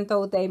notches, even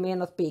though they may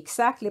not be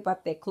exactly,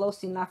 but they're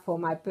close enough for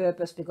my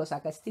purpose because I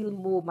can still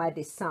move my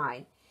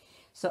design.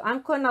 So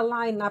I'm gonna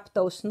line up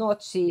those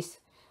notches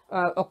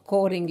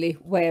accordingly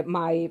where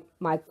my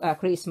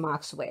crease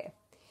marks were.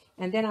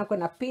 And then I'm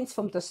gonna pinch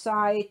from the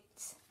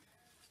sides,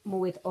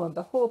 move it on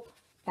the hoop,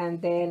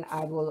 and then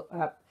I will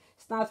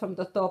start from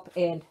the top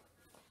end,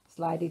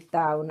 slide it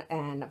down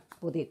and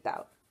put it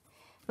down.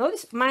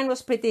 Notice mine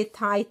was pretty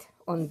tight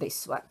on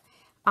this one.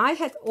 I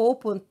had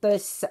opened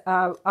this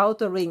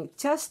outer ring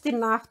just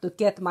enough to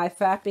get my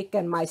fabric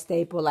and my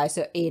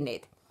stabilizer in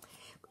it.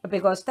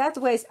 because that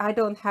way I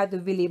don't have to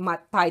really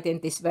tighten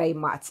this very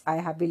much. I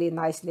have really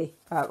nicely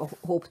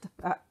hooped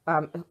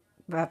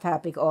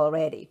fabric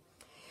already.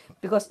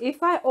 Because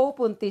if I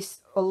open this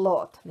a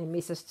lot, let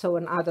me just show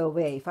another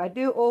way. If I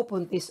do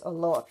open this a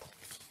lot,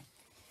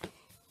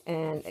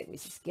 and let me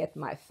just get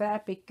my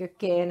fabric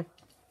again.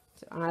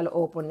 So I'll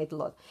open it a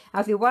lot.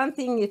 Actually, one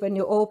thing is when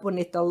you open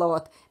it a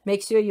lot,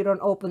 make sure you don't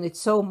open it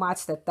so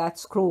much that that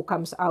screw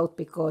comes out,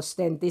 because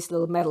then this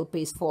little metal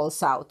piece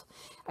falls out.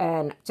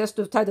 And just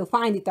to try to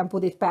find it and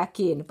put it back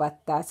in, but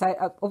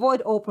so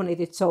avoid opening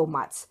it so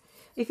much.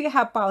 If you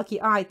have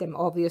bulky item,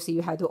 obviously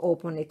you have to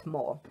open it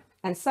more.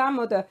 And some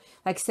of the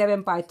like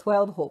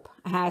 7x12 hoop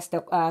has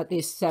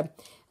this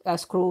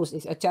screws,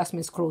 these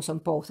adjustment screws on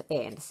both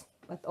ends.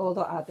 But all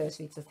the others,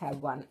 we just have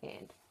one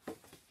end.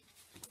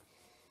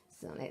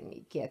 So let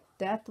me get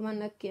that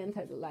one again,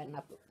 try to line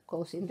up,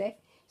 goes in there.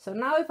 So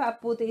now if I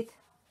put it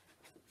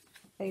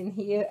in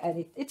here,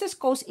 and it just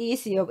goes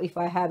easier if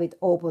I have it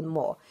open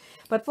more.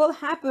 But what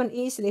happens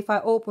easily if I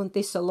open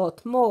this a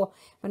lot more,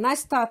 when I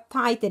start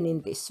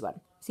tightening this one,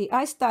 see,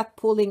 I start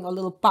pulling a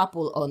little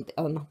bubble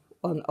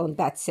on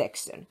that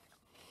section.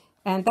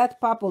 And that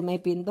bubble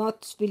maybe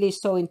not really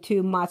showing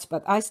too much,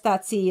 but I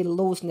start seeing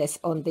looseness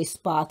on this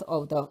part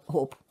of the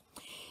hoop.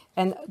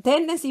 And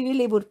tendency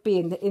really would be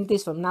in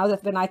this one, now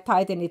that when I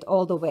tighten it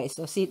all the way.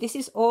 So see, this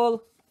is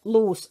all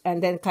loose,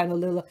 and then kind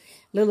of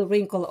little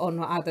wrinkle on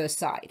the other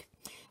side.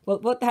 Well,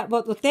 what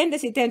the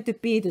tendency tend to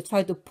be to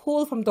try to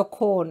pull from the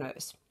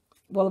corners.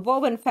 Well,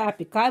 woven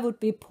fabric, I would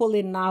be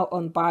pulling now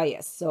on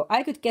bias, so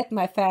I could get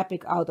my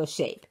fabric out of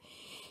shape.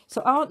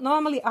 So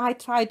normally I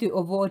try to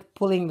avoid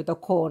pulling with the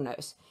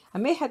corners. I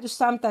may have to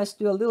sometimes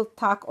do a little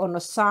tuck on the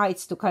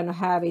sides to kind of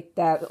have it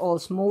all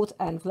smooth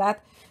and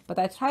flat, but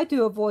I try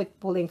to avoid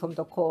pulling from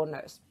the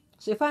corners.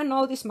 So if I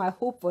notice my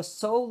hoop was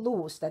so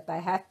loose that I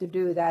had to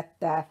do that,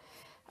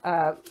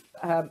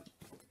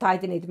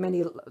 tighten it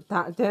many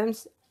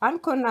times, I'm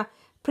gonna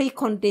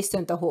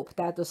precondition the hoop.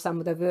 That was some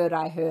of the word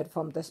I heard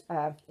from the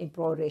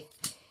embroidery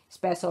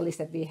specialist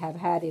that we have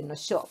had in the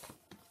shop.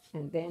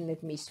 And then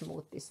let me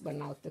smooth this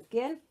one out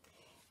again.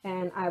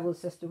 And I will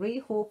just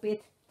re-hoop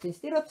it. So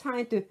instead of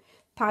trying to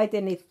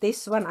tighten it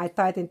this one, I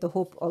tightened the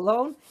hoop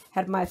alone,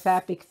 had my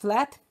fabric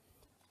flat,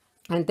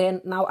 and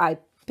then now I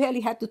barely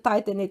had to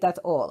tighten it at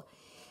all.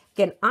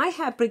 Again, I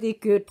have pretty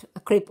good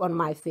grip on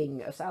my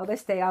fingers. I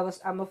always say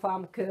I'm a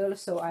farm girl,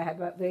 so I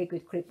have a very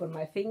good grip on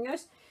my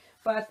fingers.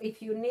 But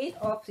if you need,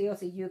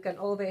 obviously, you can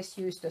always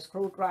use the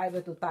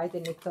screwdriver to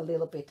tighten it a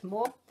little bit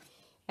more.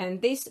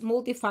 And this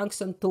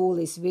multifunction tool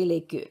is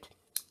really good,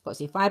 because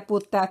if I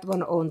put that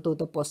one onto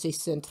the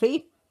position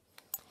 3,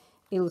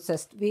 it'll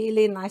just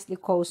really nicely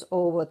goes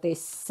over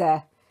this,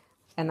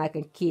 and I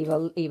can keep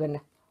even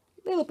a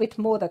little bit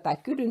more that I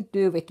couldn't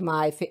do with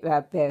my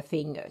bare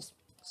fingers.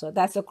 So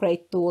that's a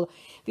great tool.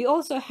 We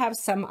also have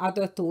some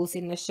other tools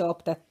in the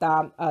shop that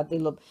are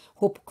the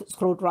hoop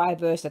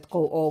screwdrivers that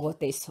go over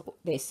this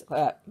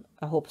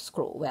hoop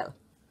screw well.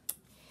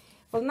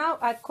 Well, now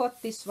I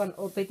got this one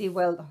pretty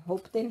well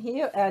hooped in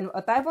here, and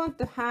what I want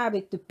to have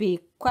it to be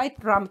quite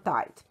drum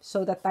tight,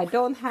 so that I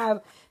don't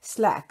have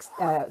slacks,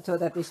 so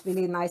that it's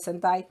really nice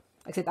and tight.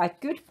 Like I said, I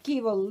could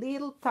give a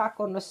little tuck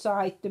on the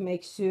side to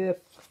make sure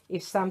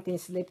if something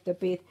slipped a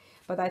bit,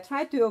 but I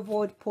try to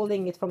avoid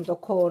pulling it from the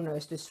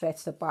corners to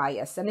stretch the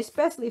bias, and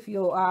especially if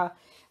you are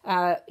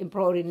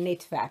embroidering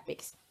knit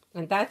fabrics.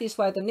 And that is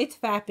why the knit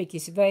fabric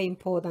is very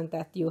important,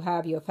 that you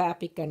have your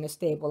fabric and the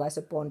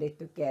stabilizer bonded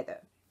together.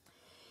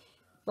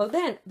 Well,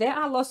 then there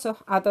are lots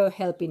of other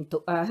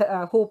helpful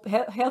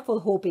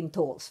hooping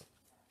tools.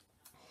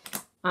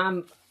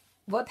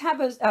 What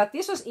happens?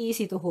 This was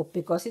easy to hoop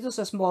because it was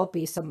a small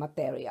piece of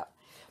material.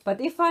 But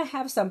if I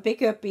have some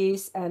bigger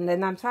piece and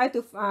then I'm trying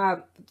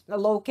to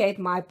locate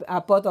my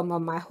bottom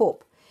of my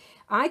hoop,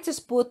 I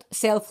just put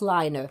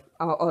self-liner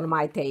on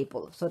my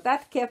table. So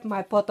that kept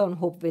my bottom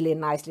hoop really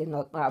nicely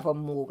from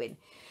moving.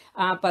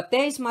 But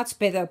there is much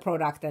better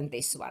product than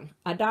this one.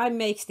 Adai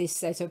makes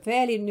this as a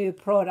fairly new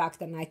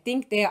product, and I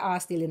think they are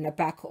still in the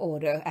back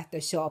order at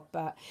the shop.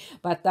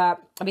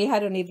 But we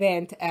had an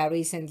event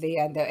recently,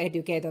 and the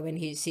educator, when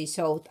he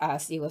showed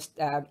us, he was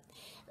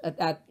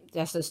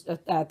just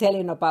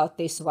telling about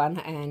this one,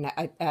 and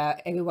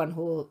everyone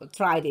who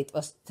tried it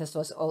was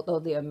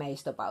totally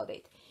amazed about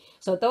it.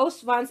 So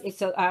those ones,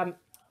 it's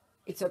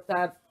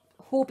a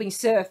hooping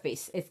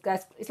surface.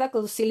 It's like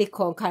a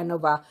silicone kind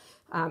of a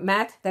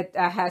mat that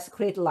has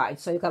grid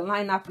lines, so you can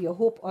line up your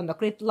hoop on the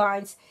grid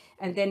lines,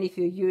 and then if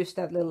you use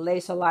that little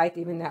laser light,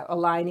 even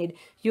align it,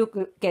 you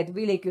could get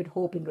really good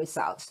hooping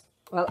results.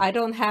 Well, I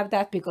don't have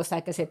that because,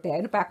 like I said, they're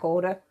in back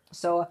order,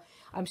 so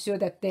I'm sure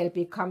that they'll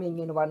be coming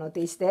in one of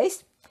these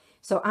days.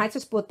 So I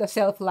just put the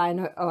self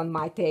liner on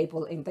my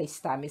table in this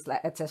time. It's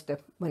like just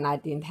when I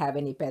didn't have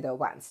any better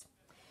ones.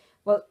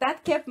 Well,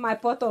 that kept my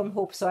bottom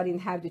hoop, so I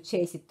didn't have to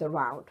chase it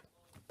around.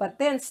 But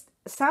then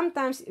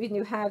sometimes when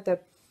you have the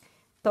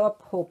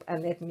top hoop,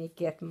 and let me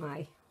get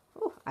my,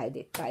 I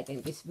did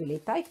tighten this really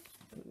tight.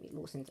 Let me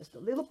loosen just a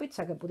little bit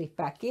so I can put it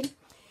back in.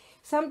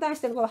 sometimes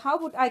then, well, how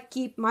would I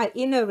keep my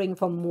inner ring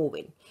from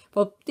moving?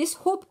 Well, this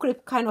hoop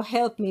grip kind of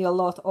helped me a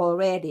lot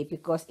already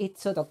because it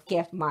sort of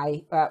kept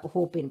my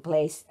hoop in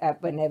place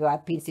whenever I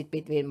pinch it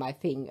between my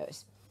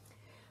fingers.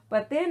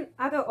 But then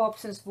other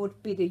options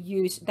would be to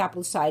use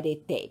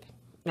double-sided tape.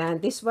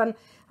 And this one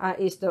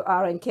is the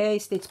R&K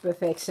Stitch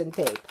Perfection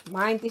tape.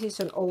 Mine, this is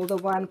an older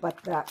one,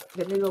 but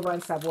the newer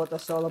ones are water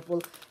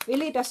soluble.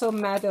 Really doesn't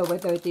matter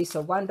whether it is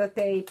a Wonder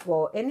tape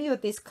or any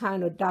of this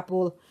kind of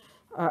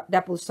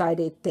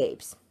double-sided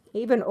tapes.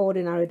 Even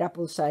ordinary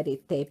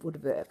double-sided tape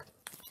would work.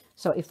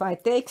 So if I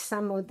take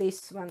some of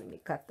this one, let me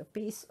cut a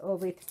piece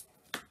of it.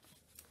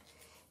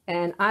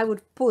 And I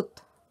would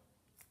put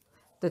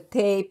the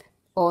tape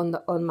on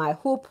my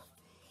hoop,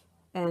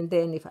 and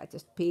then if I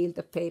just peel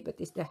the paper,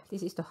 this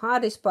is the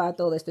hardest part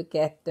always, to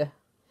get the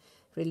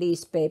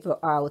release paper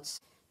out.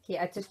 Here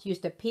I just use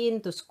the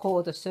pin to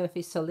score the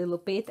surface a little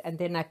bit, and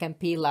then I can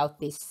peel out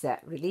these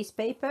release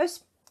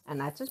papers,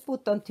 and I just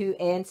put on two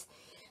ends.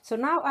 So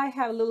now I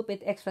have a little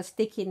bit extra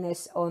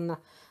stickiness on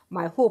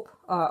my hoop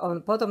on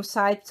bottom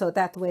side, so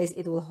that way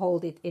it will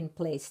hold it in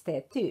place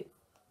there too.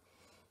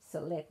 So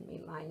let me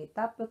line it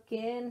up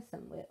again,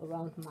 somewhere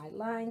around my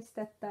lines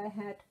that I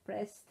had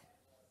pressed.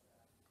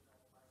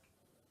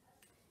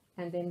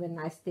 And then when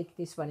I stick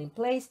this one in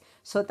place,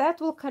 so that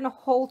will kind of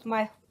hold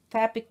my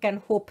fabric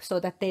and hoop so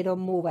that they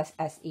don't move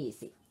as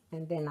easy.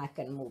 And then I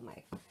can move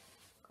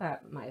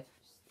my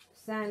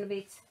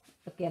sandwich.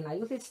 Again, I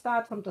usually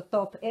start from the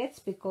top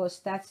edge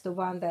because that's the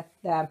one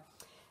that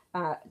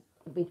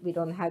we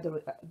don't have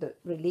the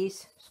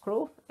release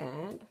screw.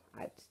 And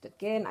I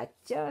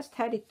just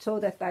had it so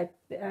that I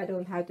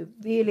don't have to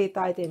really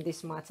tighten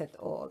this much at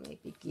all.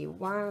 Maybe give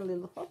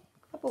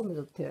couple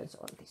little turns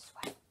on this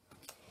one.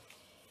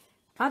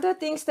 Other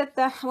things that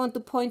I want to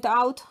point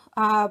out,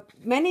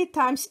 many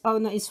times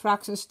on the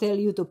instructions tell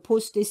you to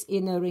push this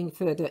inner ring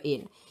further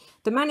in.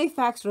 The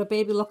manufacturer,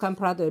 Baby Lock and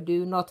Brother,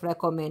 do not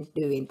recommend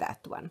doing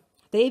that one.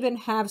 They even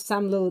have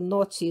some little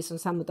notches on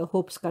some of the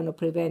hoops kind of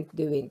prevent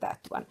doing that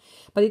one.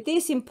 But it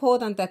is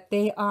important that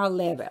they are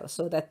level,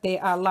 so that they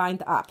are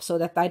lined up, so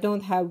that I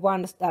don't have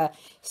one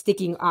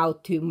sticking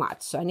out too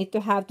much. So I need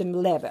to have them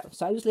level.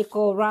 So I usually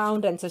go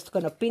around and just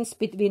kind of pinch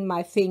between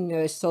my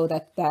fingers so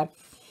that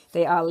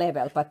they are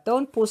level. But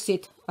don't push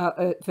it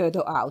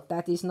further out.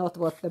 That is not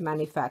what the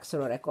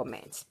manufacturer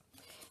recommends.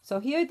 So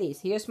here it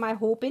is. Here's my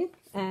hooping,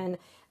 and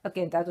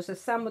again, that was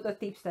some of the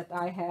tips that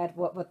I had,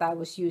 what I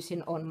was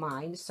using on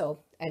mine.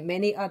 So, and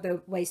many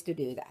other ways to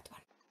do that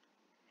one.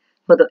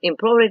 For the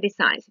embroidery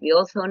designs, we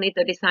also need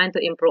a design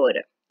to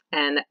embroider.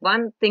 And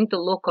one thing to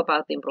look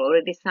about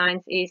embroidery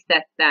designs is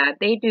that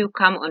they do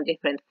come on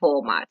different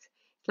formats.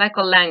 It's like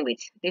a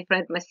language.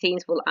 Different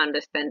machines will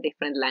understand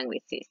different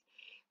languages.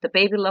 The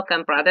Baby Lock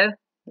and Brother,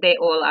 they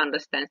all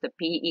understand the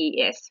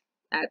PES,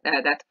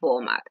 that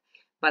format.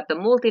 But the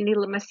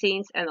multi-needle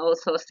machines and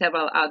also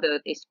several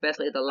others,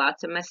 especially the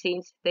larger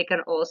machines, they can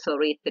also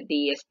read the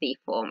DST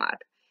format.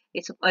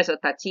 It's also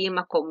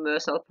Tajima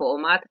commercial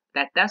format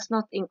that does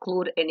not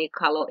include any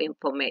color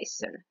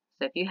information.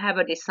 So if you have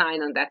a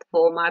design on that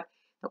format,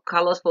 the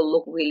colors will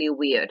look really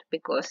weird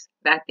because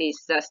that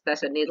is just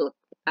as a needle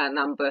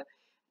number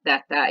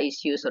that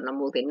is used on a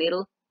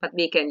multi-needle. But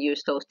we can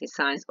use those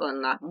designs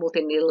on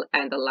multi-needle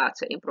and the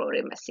larger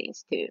embroidery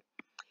machines too.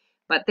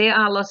 But there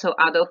are lots of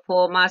other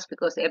formats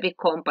because every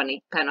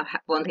company kind of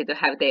wanted to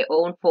have their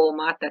own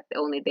format that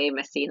only their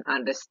machine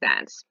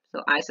understands.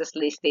 So I just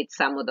listed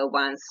some of the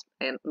ones,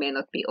 and may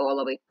not be all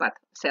of it, but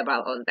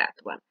several on that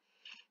one.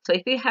 So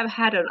if you have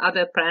had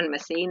another brand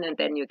machine and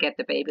then you get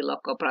the Baby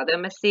Lock or Brother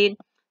machine,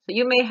 so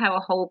you may have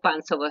a whole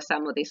bunch of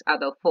some of these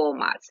other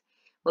formats.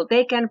 Well,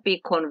 they can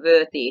be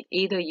converted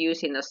either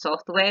using a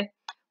software,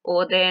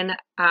 or then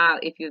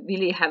if you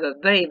really have a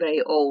very,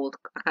 very old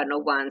kind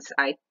of ones,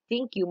 I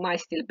think you might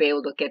still be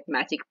able to get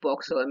Magic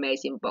Box or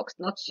Amazing Box.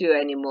 Not sure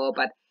anymore,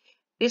 but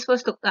this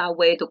was the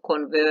way to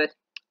convert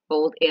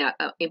old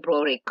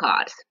embroidery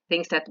cards,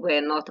 things that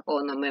were not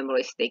on the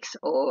memory sticks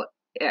or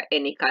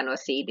any kind of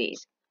CDs.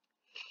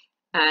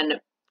 And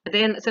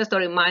then just a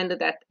reminder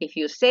that if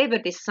you save a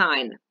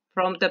design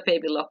from the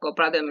Baby Lock or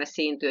Brother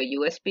machine to a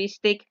USB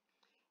stick,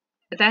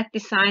 that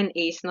design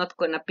is not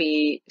going to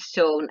be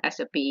shown as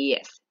a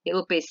PES. It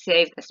will be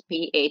saved as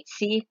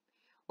PHC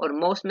on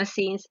most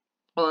machines.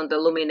 On the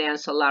Luminaire and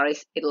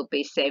Solaris, it will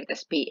be saved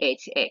as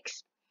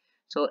PHX.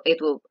 So it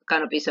will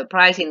kind of be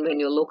surprising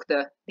when you look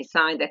the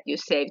design that you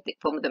saved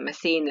from the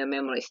machine, the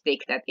memory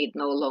stick, that it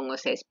no longer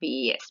says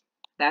PES.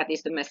 That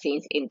is the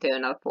machine's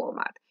internal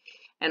format.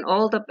 And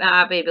all the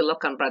Baby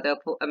Lock and Brother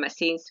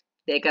machines,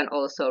 they can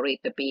also read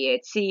the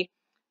PHC.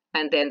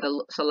 And then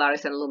the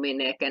Solaris and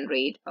Luminaire can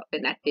read,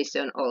 in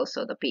addition,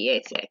 also the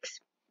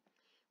PHX.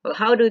 Well,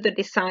 how do the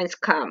designs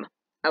come?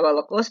 Well,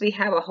 of course, we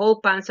have a whole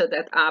bunch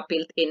that are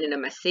built in a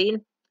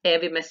machine.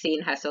 Every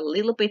machine has a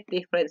little bit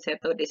different set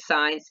of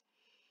designs.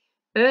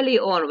 Early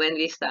on, when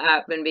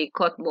we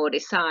got more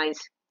designs,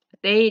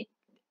 they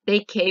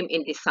came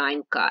in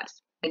design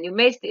cards. And you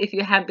may, if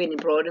you have been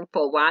embroidering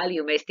for a while,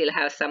 you may still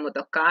have some of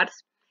the cards.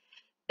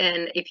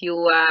 And if you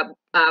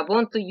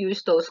want to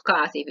use those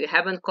cards, if you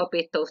haven't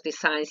copied those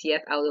designs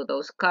yet out of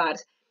those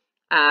cards,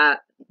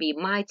 we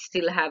might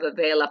still have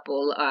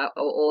available or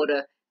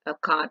order a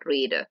card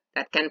reader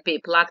that can be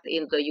plugged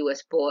into the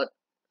US port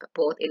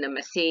in a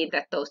machine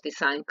that those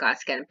design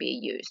cards can be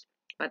used.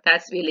 But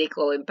that's really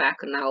going back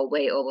now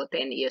way over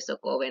 10 years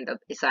ago when the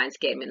designs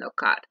came in a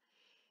card.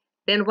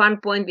 Then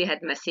one point we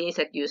had machines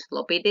that used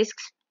floppy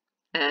disks,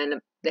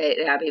 and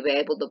we were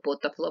able to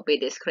put the floppy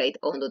disk right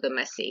onto the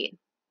machine.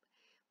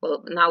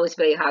 Well, now it's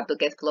very hard to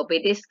get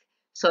floppy disk.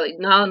 So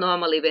now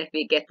normally when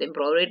we get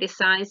embroidery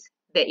designs,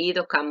 they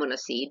either come on a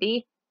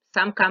CD,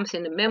 some comes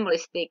in a memory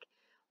stick,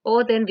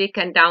 or then we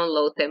can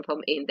download them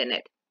from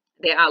internet.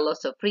 There are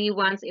lots of free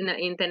ones in the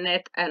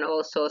internet, and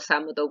also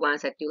some of the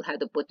ones that you have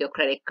to put your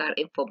credit card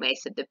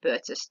information to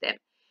purchase them.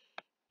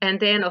 And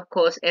then, of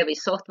course, every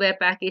software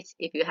package,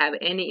 if you have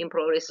any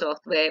embroidery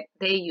software,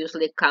 they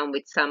usually come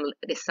with some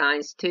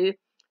designs too.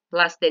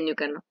 Plus, then you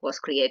can, of course,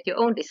 create your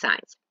own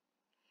designs.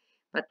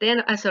 But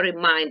then, as a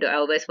reminder, I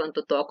always want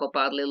to talk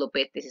about a little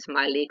bit, this is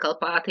my legal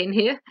part in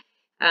here.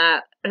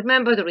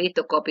 Remember to read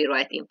the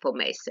copyright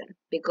information,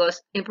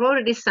 because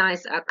embroidery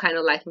designs are kind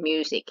of like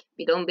music.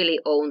 We don't really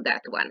own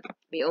that one.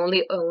 We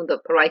only own the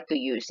right to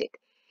use it.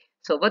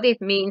 So what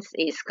it means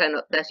is kind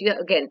of that you,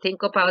 again,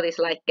 think about it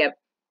like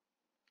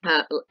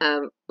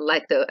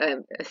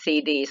the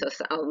CDs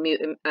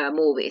or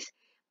movies.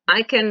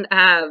 I can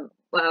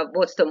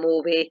watch the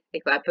movie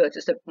if I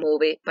purchase a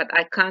movie, but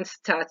I can't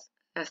start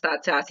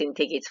charging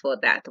tickets for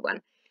that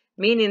one.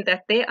 Meaning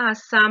that there are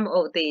some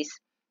of these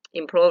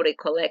embroidery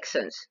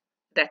collections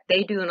that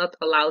they do not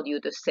allow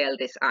you to sell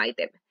this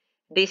item.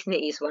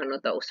 Disney is one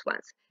of those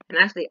ones. And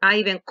actually, I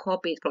even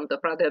copied from the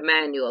Brother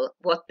manual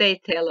what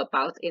they tell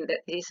about in the,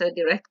 this is a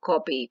direct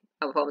copy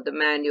from the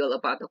manual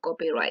about the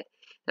copyright.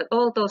 That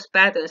all those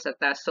patterns that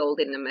are sold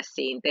in the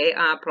machine, they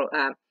are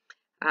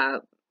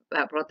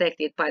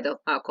protected by the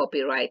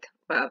copyright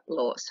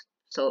laws.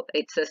 So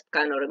it's just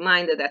kind of a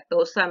reminder that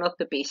those are not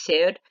to be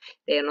shared.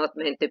 They are not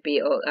meant to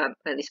be,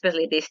 and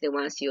especially Disney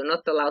ones, you're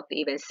not allowed to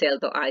even sell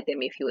the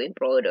item if you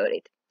embroider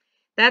it.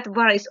 That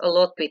varies a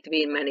lot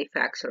between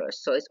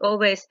manufacturers. So it's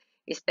always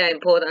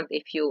important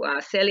if you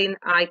are selling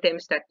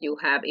items that you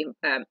have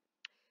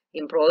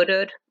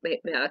embroidered,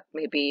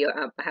 maybe you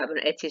have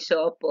an Etsy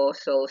shop or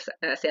so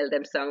sell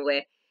them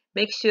somewhere.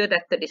 Make sure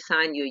that the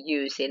design you're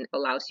using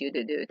allows you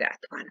to do that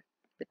one,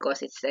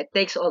 because it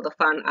takes all the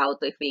fun out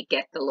if we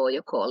get the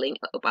lawyer calling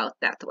about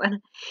that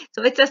one.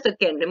 So it's just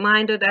again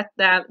reminder that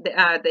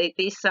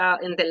these are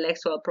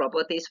intellectual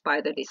properties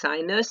by the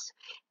designers,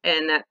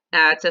 and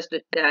just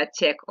to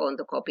check on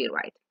the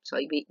copyright. So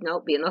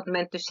we're not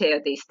meant to share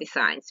these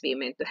designs. We're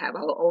meant to have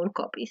our own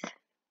copies.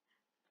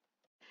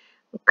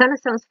 It kind of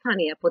sounds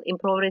funny. I put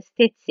embroidery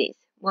stitches.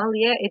 Well,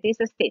 yeah, it is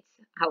a stitch.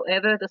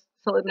 However, the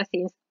sewing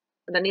machines,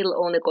 the needle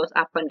only goes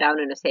up and down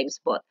in the same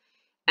spot,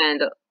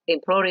 and the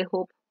embroidery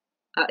hoop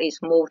is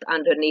moved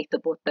underneath to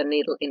put the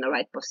needle in the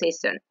right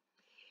position.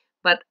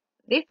 But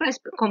difference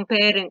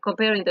comparing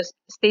the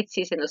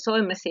stitches in the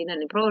sewing machine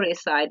and embroidery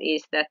side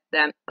is that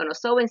on a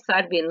sewing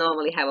side we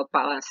normally have a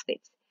balance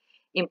stitch.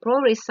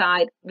 Embroidery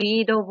side,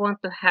 we don't want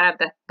to have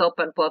that top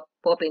and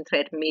bobbin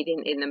thread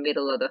meeting in the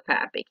middle of the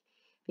fabric.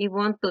 We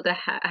want to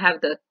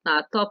have the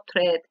top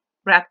thread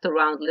wrapped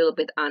around a little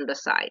bit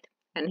underside.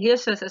 And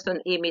here's just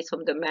an image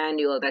from the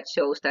manual that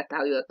shows that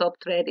how your top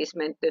thread is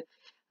meant to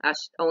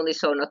only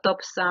show on the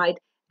top side,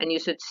 and you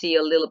should see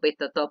a little bit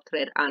the top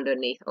thread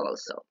underneath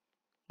also.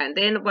 And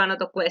then one of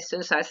the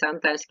questions I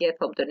sometimes get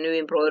from the new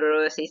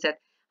embroiderers is that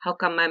how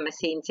come my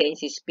machine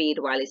changes speed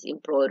while it's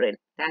embroidering?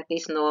 That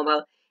is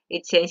normal.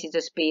 It changes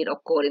the speed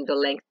according to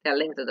the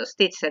length of the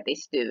stitch that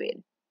it's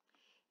doing.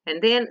 And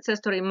then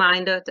just a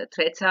reminder, the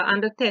threads are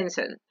under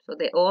tension, so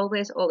they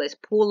always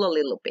pull a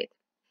little bit.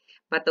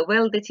 But the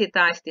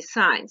well-digitized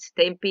designs,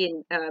 they've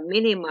been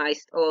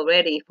minimized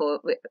already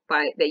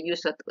by the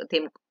use of a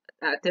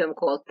term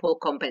called pull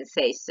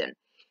compensation.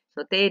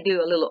 So they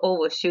do a little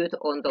overshoot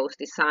on those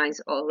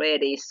designs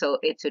already, so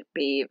it should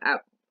be,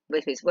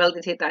 with this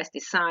well-digitized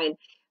design,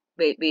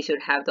 we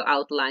should have the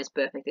outlines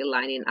perfectly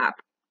lining up.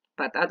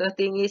 But the other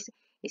thing is,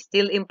 it's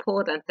still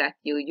important that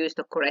you use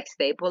the correct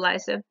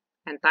stabilizer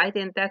and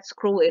tighten that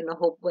screw in the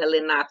hoop well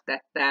enough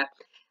that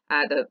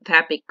the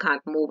fabric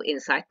can't move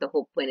inside the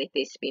hoop when it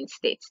is being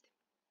stitched.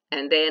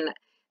 And then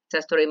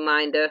just a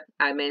reminder,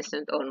 I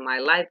mentioned on my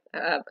live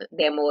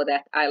demo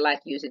that I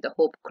like using the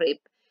hoop grip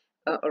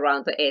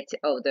around the edge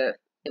of the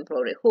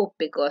embroidery hoop,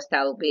 because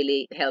that will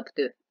really help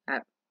to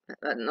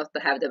not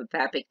to have the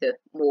fabric to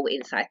move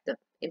inside the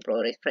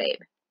embroidery frame.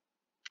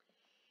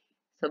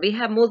 So we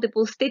have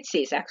multiple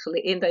stitches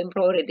actually in the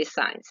embroidery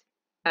designs.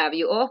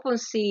 You often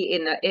see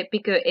in a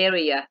bigger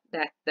area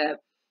that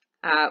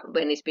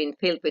when it's been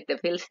filled with the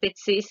fill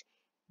stitches,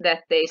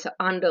 that there's an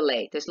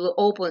underlay. There's little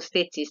open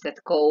stitches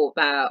that go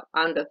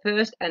under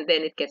first, and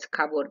then it gets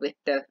covered with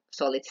the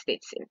solid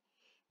stitching.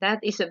 That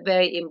is a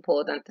very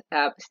important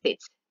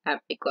stitch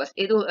because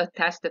it will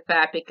attach the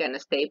fabric and the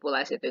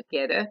stabilizer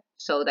together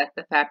so that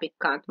the fabric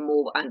can't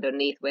move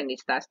underneath when it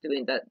starts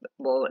doing the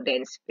more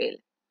dense fill.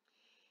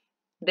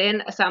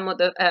 Then some of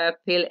the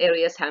fill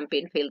areas have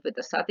been filled with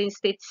the satin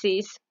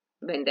stitches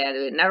when they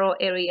are narrow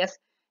areas.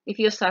 If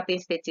your satin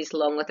stitch is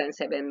longer than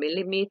 7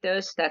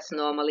 millimeters, that's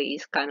normally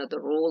is kind of the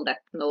rule that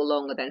no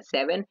longer than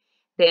 7,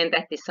 then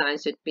that design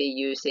should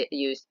be should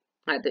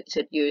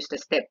use the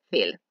step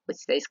fill, which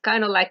is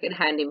kind of like in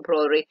hand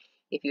embroidery.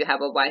 If you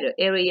have a wider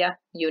area,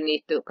 you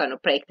need to kind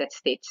of break that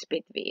stitch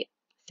between.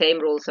 Same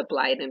rules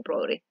apply in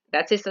embroidery.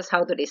 That is just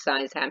how the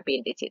designs have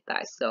been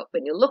digitized. So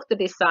when you look at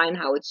the design,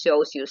 how it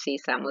shows, you see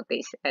some of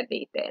this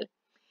detail.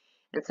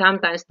 And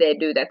sometimes they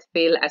do that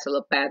fill as a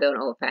little pattern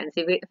or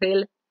fancy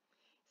fill.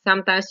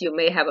 Sometimes you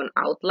may have an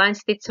outline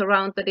stitch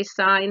around the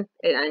design,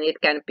 and it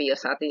can be a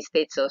satin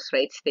stitch or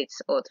straight stitch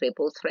or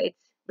triple thread,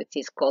 which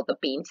is called the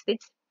bean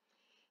stitch.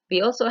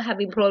 We also have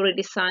embroidery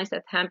designs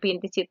that have been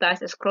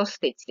digitized as cross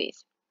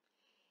stitches.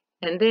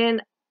 And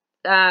then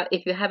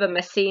if you have a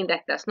machine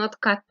that does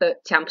not cut the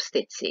jump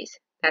stitches,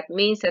 that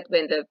means that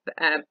when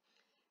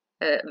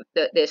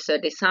there's a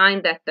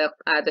design that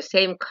the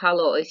same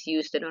color is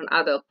used in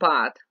another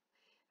part,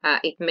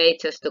 it may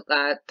just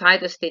tie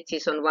the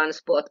stitches on one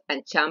spot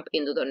and jump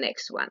into the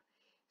next one.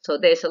 So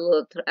there's a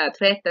little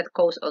thread that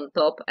goes on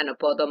top and the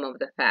bottom of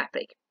the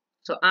fabric.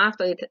 So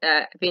after it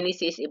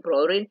finishes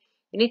embroidering,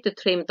 you need to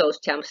trim those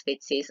jump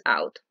stitches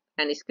out.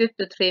 And it's good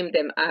to trim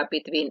them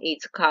between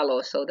each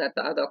color so that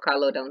the other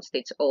color don't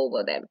stitch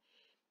over them.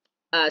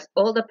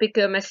 All the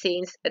bigger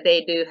machines,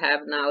 they do have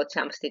now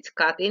jump stitch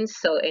cut-ins,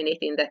 so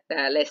anything that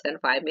less than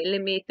 5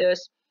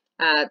 millimeters,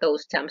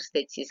 those jump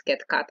stitches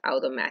get cut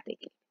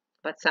automatically.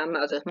 But some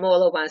of the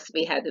smaller ones,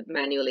 we had to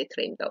manually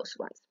trim those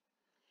ones.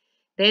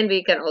 Then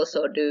we can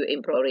also do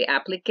embroidery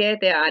applique.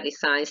 There are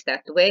designs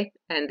that way,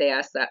 and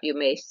you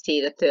may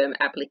see the term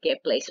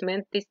applique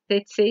placement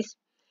stitches.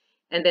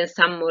 And then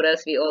some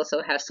models we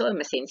also have sewing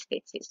machine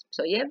stitches.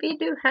 So yeah, we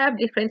do have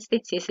different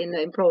stitches in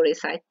the embroidery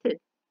side too.